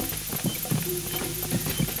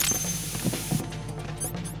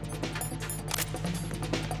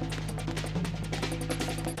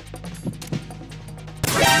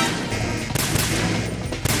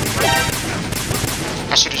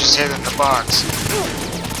 I should have just hit in the box.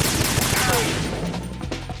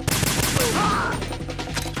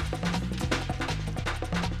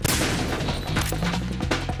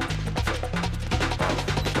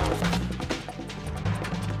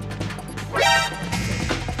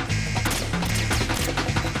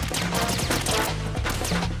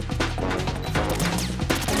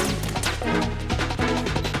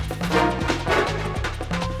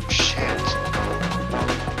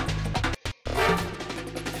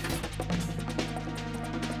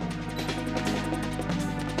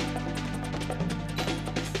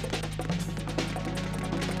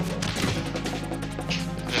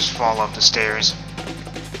 Fall up the stairs.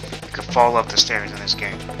 You can fall up the stairs in this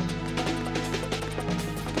game.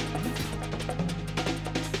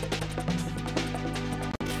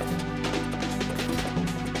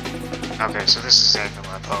 Okay, so this is exactly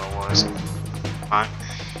what I thought it was. Fine.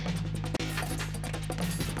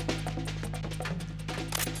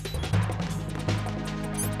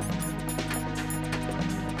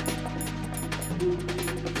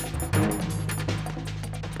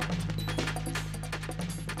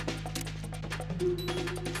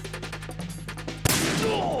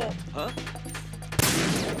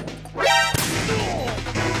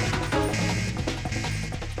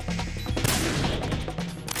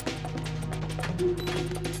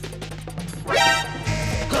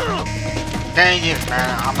 Dang it,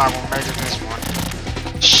 man. I'm not gonna make it this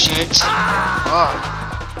one. Shit. Oh,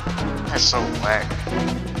 that's so whack.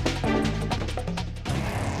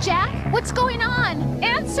 Jack, what's going on?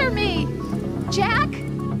 Answer me! Jack?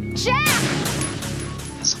 Jack!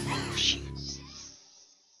 That's some bullshit.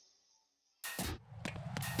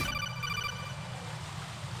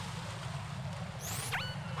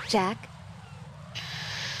 Jack?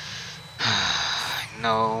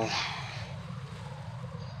 No.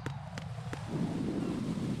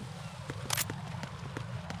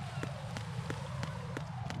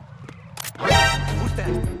 Who's that?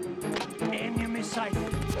 Enemy sighted.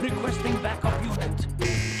 Requesting backup unit.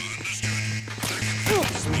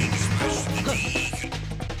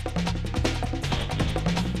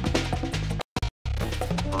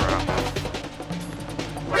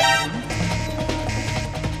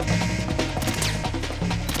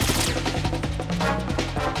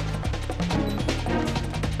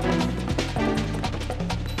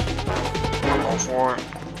 Go for it.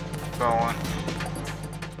 Going.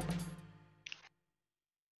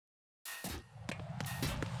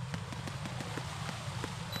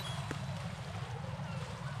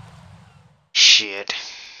 Shit.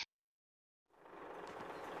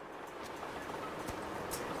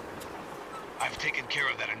 I've taken care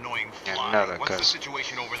of that annoying Yeah, fly. another What's the cuss.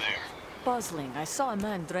 situation over there? Puzzling. I saw a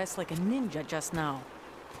man dressed like a ninja just now.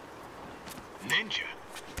 Ninja?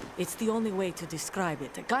 It's the only way to describe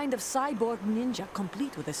it. A kind of cyborg ninja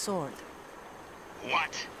complete with a sword.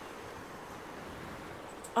 What?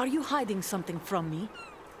 Are you hiding something from me?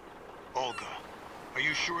 Olga, are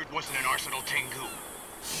you sure it wasn't an Arsenal Tengu?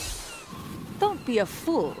 Don't be a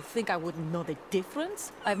fool. Think I wouldn't know the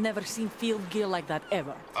difference? I've never seen field gear like that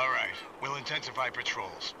ever. All right, we'll intensify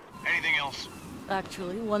patrols. Anything else?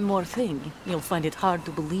 Actually, one more thing. You'll find it hard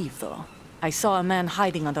to believe, though. I saw a man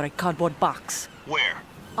hiding under a cardboard box. Where?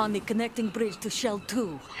 On the connecting bridge to Shell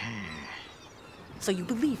 2. So you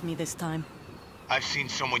believe me this time? I've seen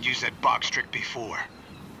someone use that box trick before.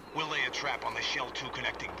 We'll lay a trap on the Shell 2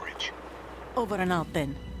 connecting bridge. Over and out,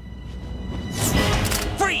 then.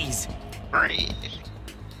 Freeze! Freeze.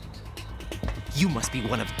 You must be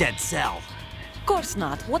one of Dead Cell. Of course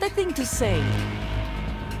not. What a thing to say.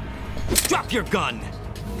 Drop your gun!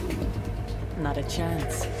 Not a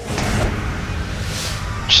chance.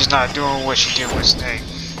 She's not doing what she did with Snake.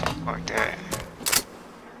 Like that.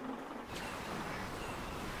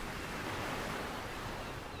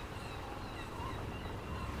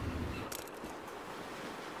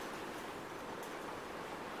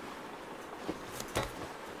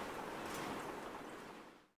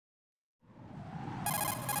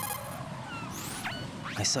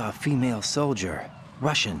 I saw a female soldier.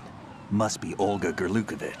 Russian. Must be Olga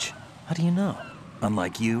Gerlukovich. How do you know?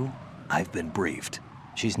 Unlike you, I've been briefed.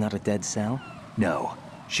 She's not a dead cell? No.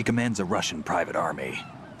 She commands a Russian private army.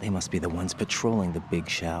 They must be the ones patrolling the big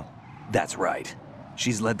shell. That's right.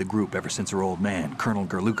 She's led the group ever since her old man, Colonel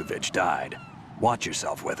Gerlukovich, died. Watch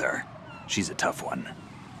yourself with her. She's a tough one.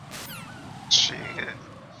 Shit.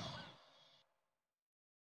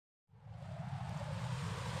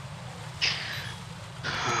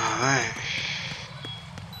 Alright.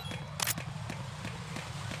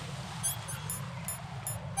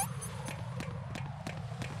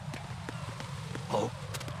 Oh.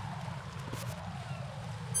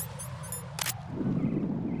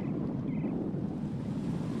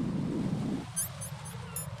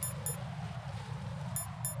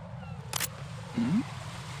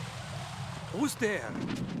 Who's there?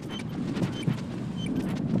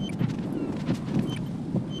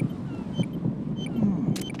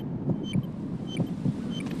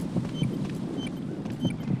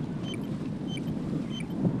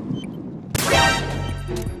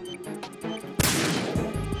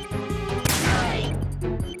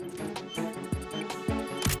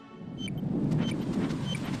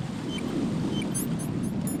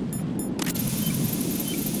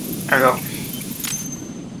 There we go.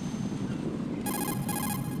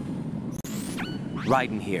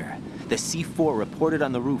 Raiden here. The C4 reported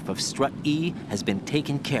on the roof of Strut E has been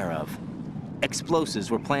taken care of. Explosives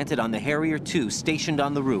were planted on the Harrier 2 stationed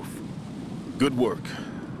on the roof. Good work.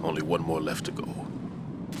 Only one more left to go.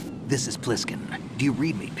 This is Pliskin. Do you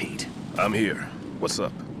read me, Pete? I'm here. What's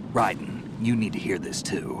up? Raiden, you need to hear this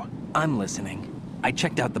too. I'm listening. I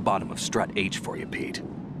checked out the bottom of Strut H for you, Pete.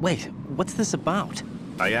 Wait, what's this about?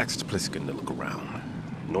 I asked Pliskin to look around.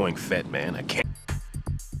 Knowing Fat Man, I can't...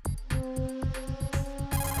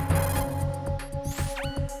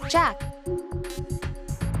 Jack.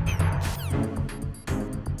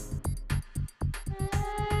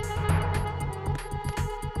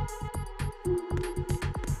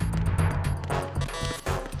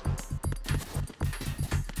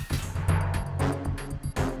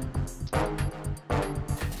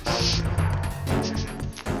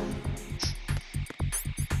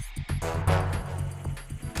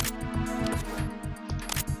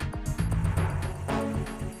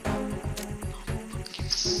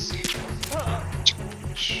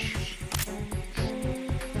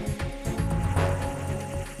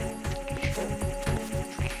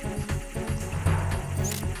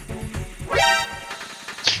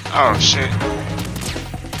 Oh shit.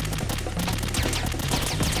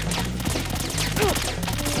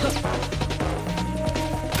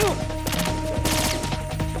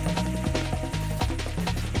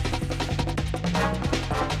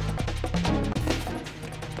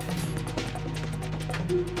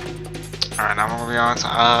 Alright, now I'm gonna be on.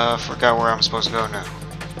 I forgot where I'm supposed to go now.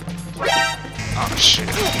 Oh shit.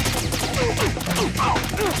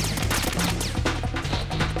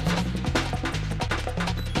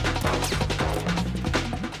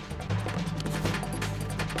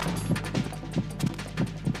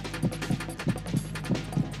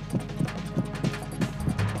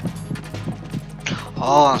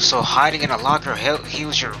 Oh, so hiding in a locker he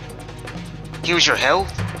was your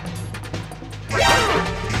health?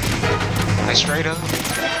 Like straight up?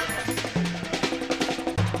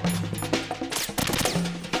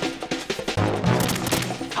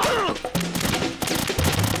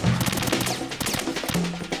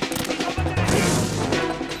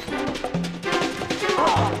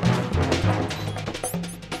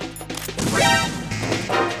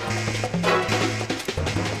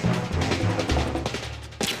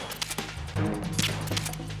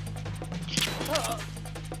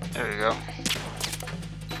 There you go.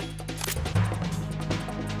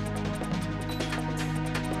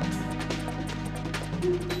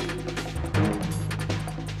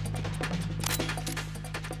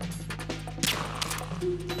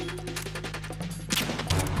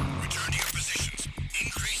 Return to your positions.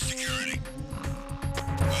 Increase security.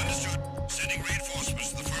 Understood. Sending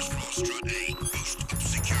reinforcements to the first floor, Strut A. Boost up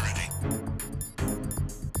security.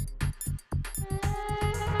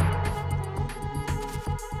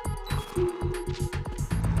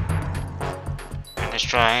 Let's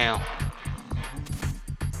try him.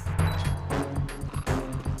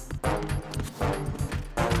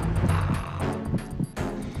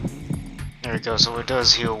 There we go, so it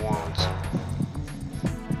does heal wounds.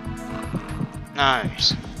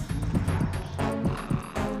 Nice.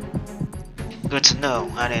 Good to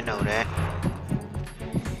know, I didn't know that.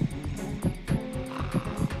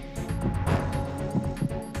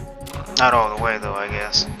 Not all the way though, I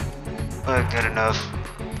guess. But good enough.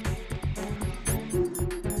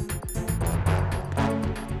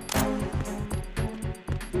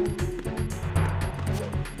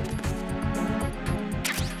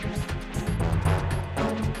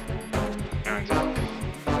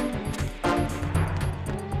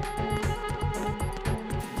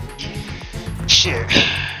 shit.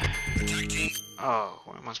 Oh,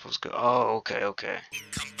 where am I supposed to go? Oh, okay, okay.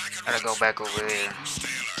 Gotta go back over there.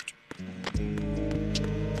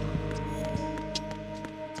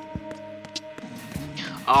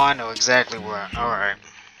 Oh, I know exactly where. Alright.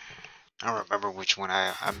 I don't remember which one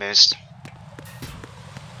I missed.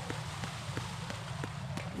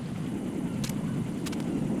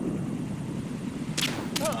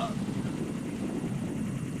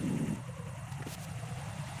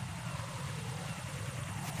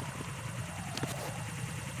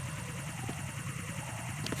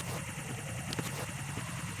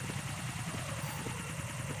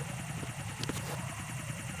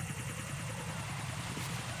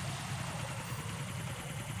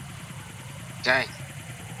 Dang.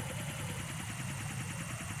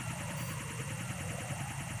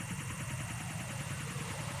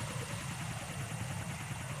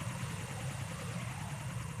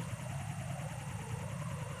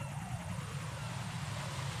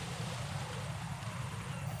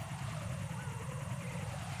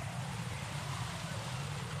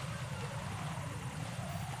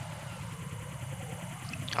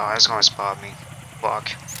 Oh, that's gonna spot me.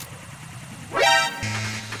 Fuck.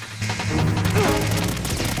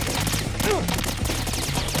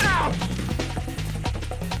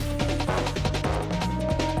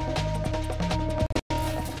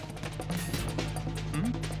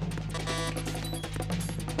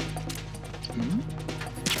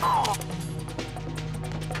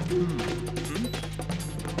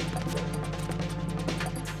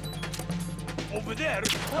 Over there.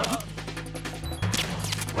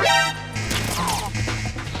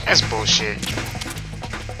 That's bullshit.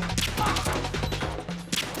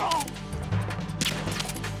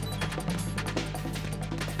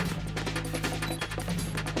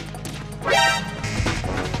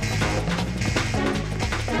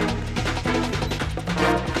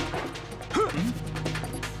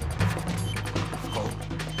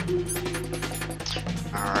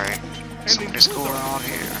 Alright, something's going on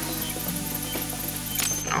here.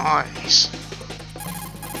 Nice.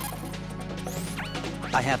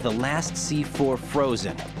 I have the last C4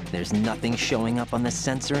 frozen. There's nothing showing up on the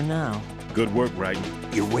sensor now. Good work,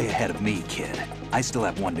 Raiden. You're way ahead of me, kid. I still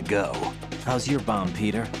have one to go. How's your bomb,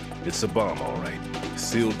 Peter? It's a bomb, all right.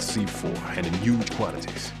 Sealed C4 and in huge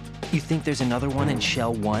quantities. You think there's another one in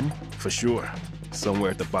Shell 1? For sure.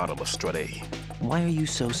 Somewhere at the bottom of Strut A. Why are you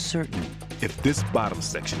so certain? If this bottom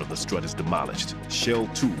section of the strut is demolished, Shell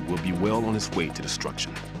 2 will be well on its way to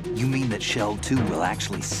destruction. You mean that Shell 2 will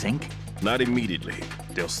actually sink? Not immediately.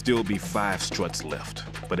 There'll still be 5 struts left.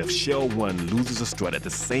 But if Shell 1 loses a strut at the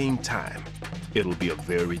same time, it'll be a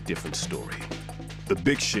very different story. The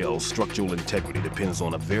big shell's structural integrity depends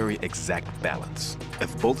on a very exact balance.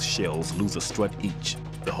 If both shells lose a strut each,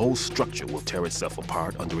 the whole structure will tear itself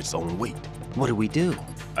apart under its own weight. What do we do?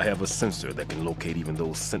 I have a sensor that can locate even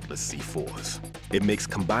those scentless C4s. It makes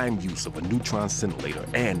combined use of a neutron scintillator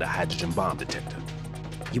and a hydrogen bomb detector.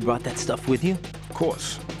 You brought that stuff with you? Of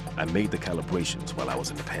course. I made the calibrations while I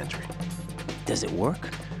was in the pantry. Does it work?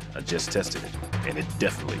 I just tested it, and it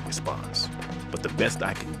definitely responds. But the best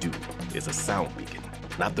I can do is a sound beacon,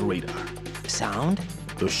 not the radar. Sound?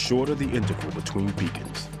 The shorter the interval between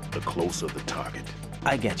beacons, the closer the target.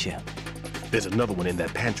 I get you. There's another one in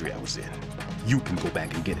that pantry I was in. You can go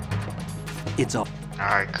back and get it. It's all.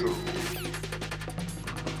 Alright, cool.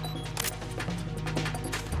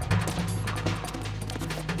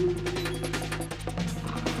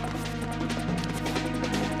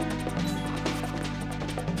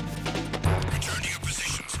 Return to your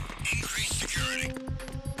positions. Increase security.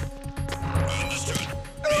 Understood.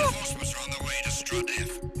 Reinforcements are on the way to Strut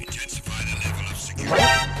F. Intensify the level of security.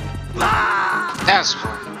 That's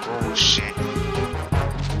bullshit.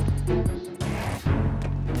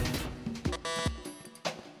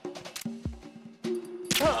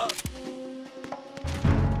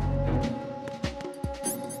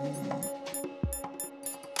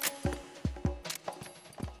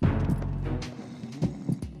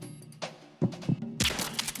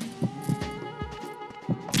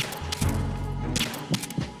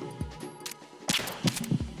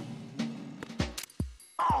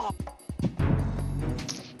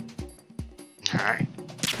 Alright.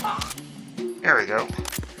 There we go.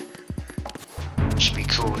 Should be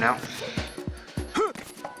cool now.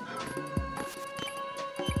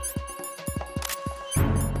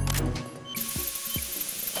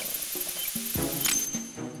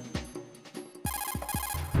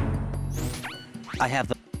 I have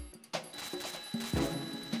the.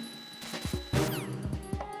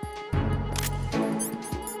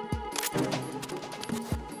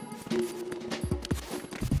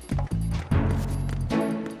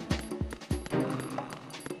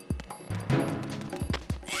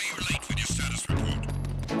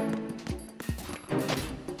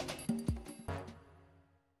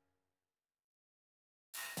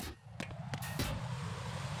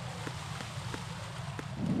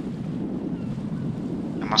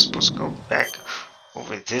 Am I supposed to go back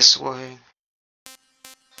over this way?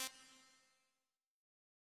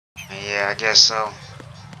 Yeah, I guess so.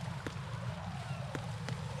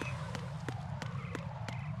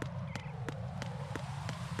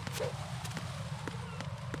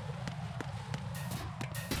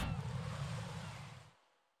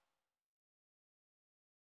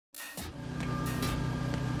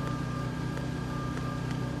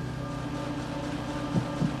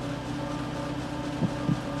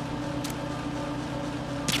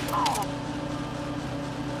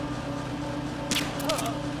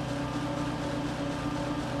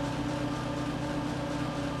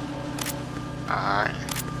 Alright.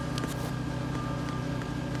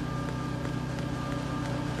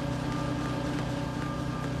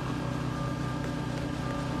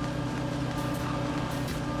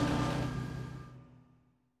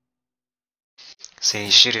 See,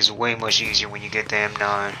 shit is way much easier when you get the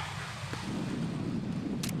M9.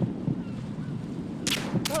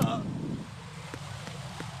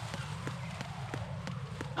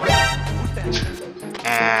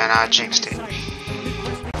 And I jinxed it.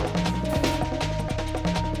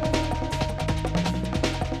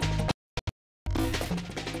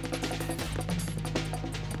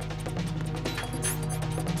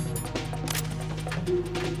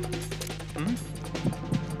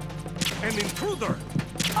 An intruder!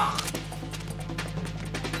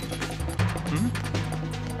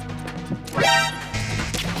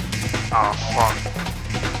 Oh, fuck.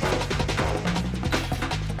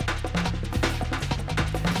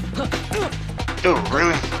 Dude,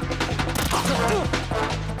 really?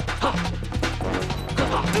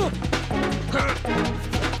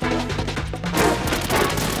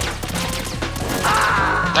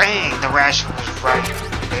 Dang, the ration was right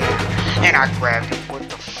there. And I grabbed it. What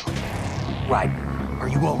the fuck? Raiden, are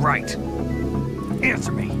you alright?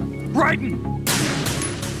 Answer me. Raiden!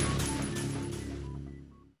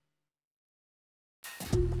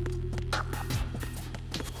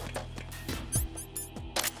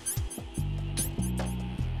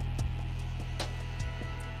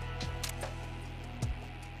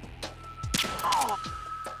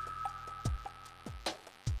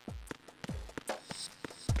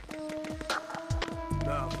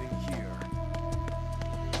 Nothing here.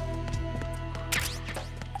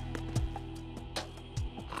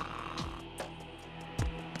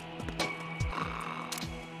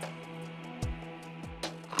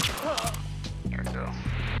 There we go.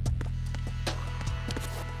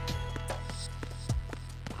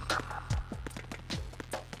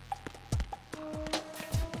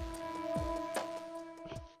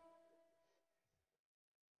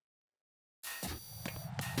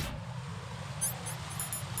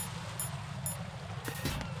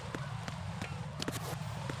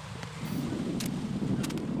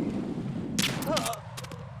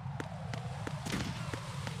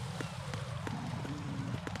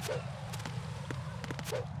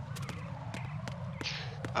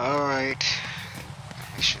 Alright.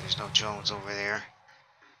 Make sure there's no drones over there.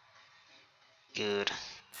 Good.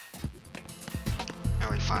 And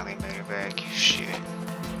we finally made it back. Shit.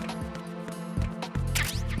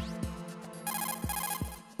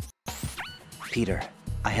 Peter,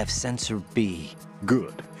 I have sensor B.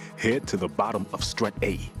 Good. Head to the bottom of strut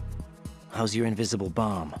A. How's your invisible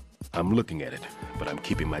bomb? I'm looking at it, but I'm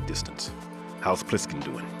keeping my distance. How's Pliskin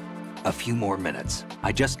doing? A few more minutes.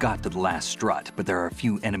 I just got to the last strut, but there are a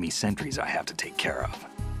few enemy sentries I have to take care of.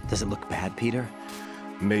 Does it look bad, Peter?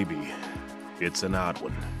 Maybe. It's an odd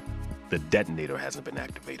one. The detonator hasn't been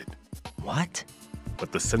activated. What?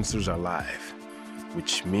 But the sensors are live,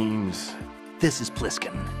 which means... This is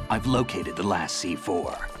Pliskin. I've located the last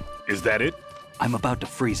C4. Is that it? I'm about to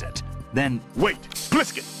freeze it. Then... Wait!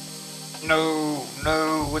 Pliskin! No,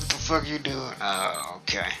 no, what the fuck you doing? Oh,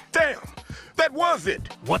 okay. Damn! That was it!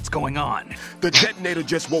 What's going on? The detonator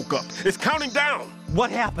just woke up. It's counting down!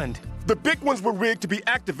 What happened? The big ones were rigged to be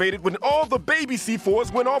activated when all the baby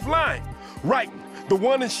C4s went offline. Right. The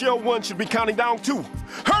one in Shell 1 should be counting down too.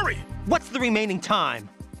 Hurry! What's the remaining time?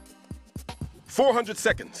 400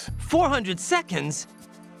 seconds. 400 seconds?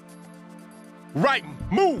 Right.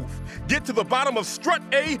 Move! Get to the bottom of strut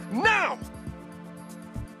A now!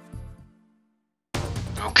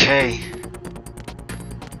 Okay.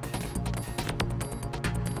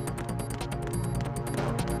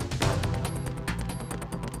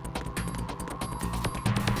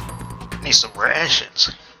 Need some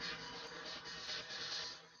rations.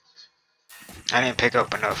 I didn't pick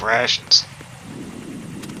up enough rations.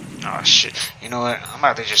 Oh shit. You know what? I'm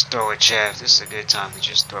about to just throw a chaff. This is a good time to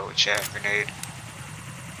just throw a chaff grenade.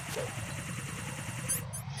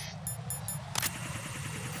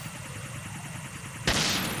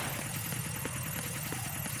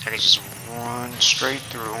 I can just run straight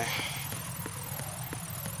through.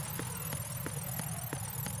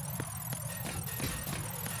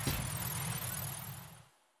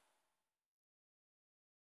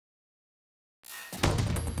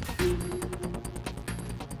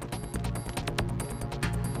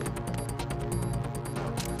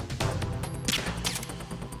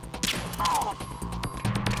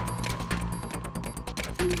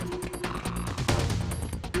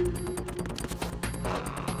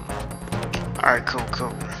 Alright, cool.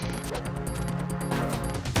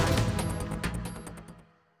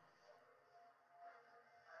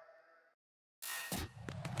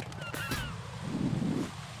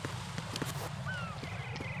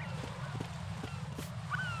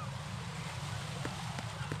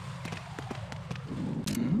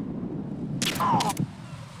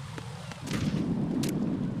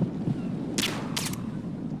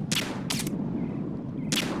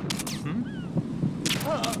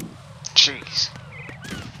 Jeez.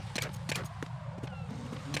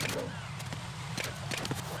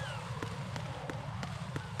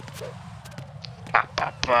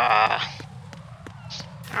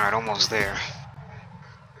 Alright, almost there.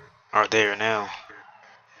 Or there now.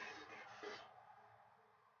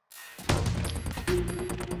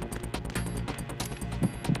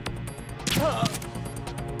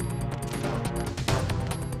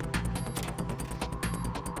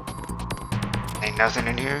 Ain't nothing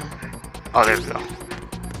in here? Oh, there we go.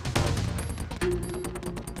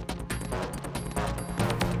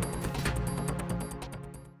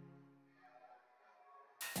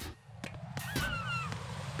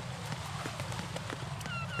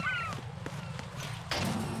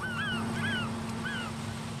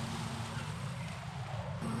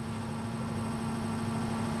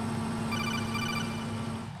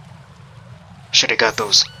 Should have got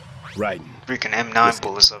those Right. freaking M9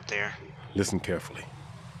 bullets up there. Listen carefully.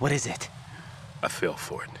 What is it? I fell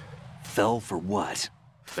for it. Fell for what?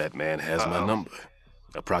 Fat man has my number.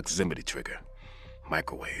 A proximity trigger.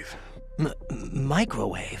 Microwave.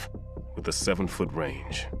 Microwave? With a 7-foot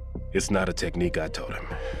range. It's not a technique I taught him.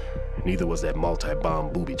 Neither was that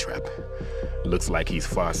multi-bomb booby trap. Looks like he's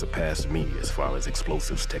far surpassed me as far as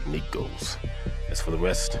explosives technique goes. As for the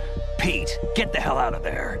rest... Pete, get the hell out of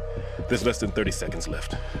there. There's less than 30 seconds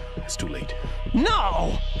left. It's too late.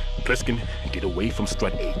 No! Pliskin, get away from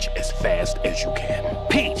Strut H as fast as you can.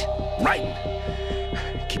 Pete!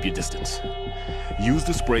 Raiden! Keep your distance. Use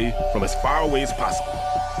the spray from as far away as possible.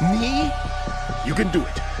 Me? You can do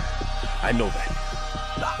it. I know that.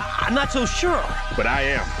 I'm not so sure. But I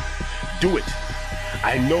am. Do it.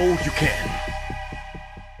 I know you can.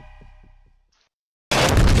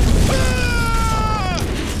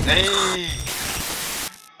 Hey!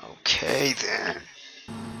 Okay then.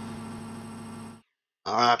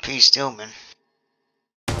 R.I.P. Stillman.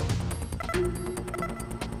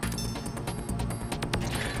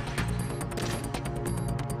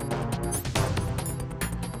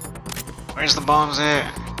 Where's the bombs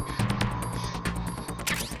at?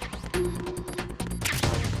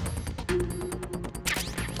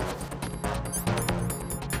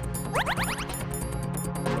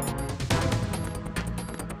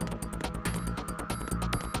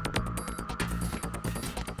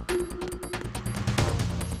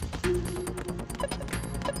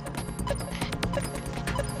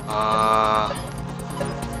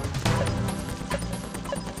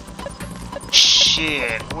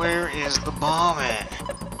 Shit, where is the bomb at?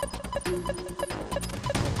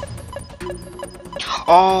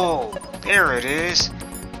 Oh, there it is.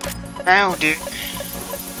 Found it.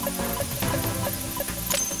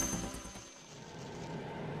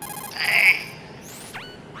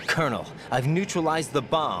 Colonel, I've neutralized the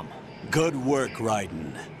bomb. Good work,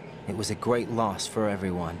 Raiden. It was a great loss for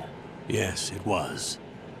everyone. Yes, it was.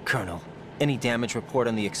 Colonel, any damage report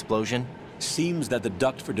on the explosion? Seems that the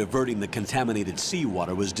duct for diverting the contaminated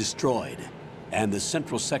seawater was destroyed, and the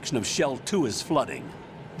central section of Shell 2 is flooding.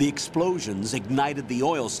 The explosions ignited the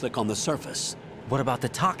oil slick on the surface. What about the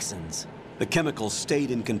toxins? The chemicals stayed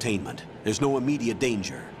in containment. There's no immediate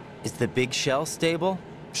danger. Is the big shell stable?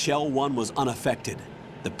 Shell 1 was unaffected.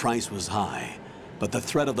 The price was high, but the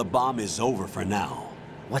threat of the bomb is over for now.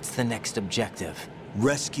 What's the next objective?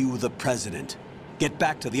 Rescue the President. Get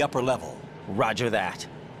back to the upper level. Roger that.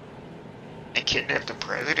 They kidnapped the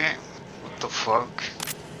president? What the fuck?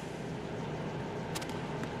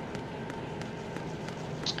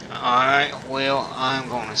 Alright, well, I'm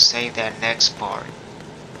gonna save that next part.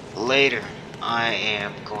 Later, I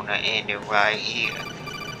am gonna end it right here.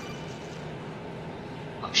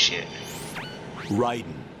 Oh shit.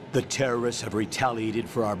 Raiden, the terrorists have retaliated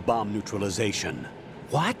for our bomb neutralization.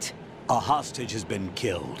 What? A hostage has been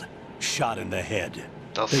killed. Shot in the head.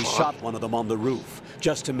 The They fuck? shot one of them on the roof,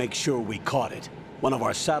 just to make sure we caught it. One of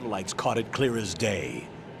our satellites caught it clear as day.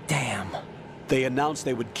 Damn. They announced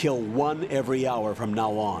they would kill one every hour from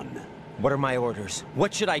now on. What are my orders?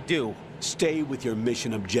 What should I do? Stay with your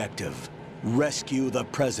mission objective. Rescue the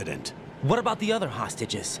president. What about the other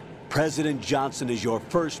hostages? President Johnson is your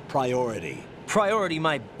first priority. Priority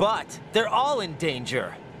my butt. They're all in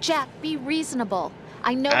danger. Jack, be reasonable.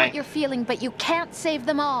 I know what you're feeling, but you can't save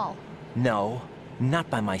them all. No, not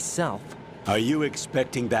by myself. Are you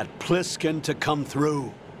expecting that Pliskin to come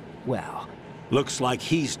through? Well, looks like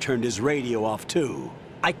he's turned his radio off too.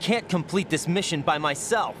 I can't complete this mission by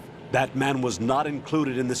myself. That man was not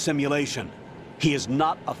included in the simulation. He is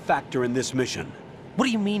not a factor in this mission. What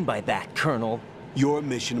do you mean by that, Colonel? Your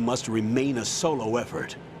mission must remain a solo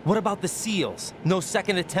effort. What about the SEALs? No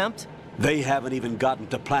second attempt? They haven't even gotten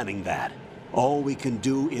to planning that. All we can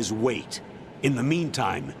do is wait. In the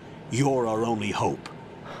meantime, you're our only hope.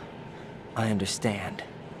 I understand.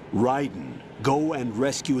 Raiden, go and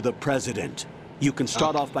rescue the president. You can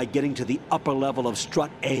start off by getting to the upper level of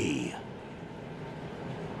Strut A.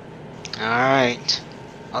 Alright.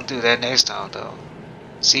 I'll do that next time though.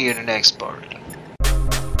 See you in the next part.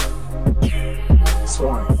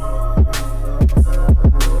 Swarm.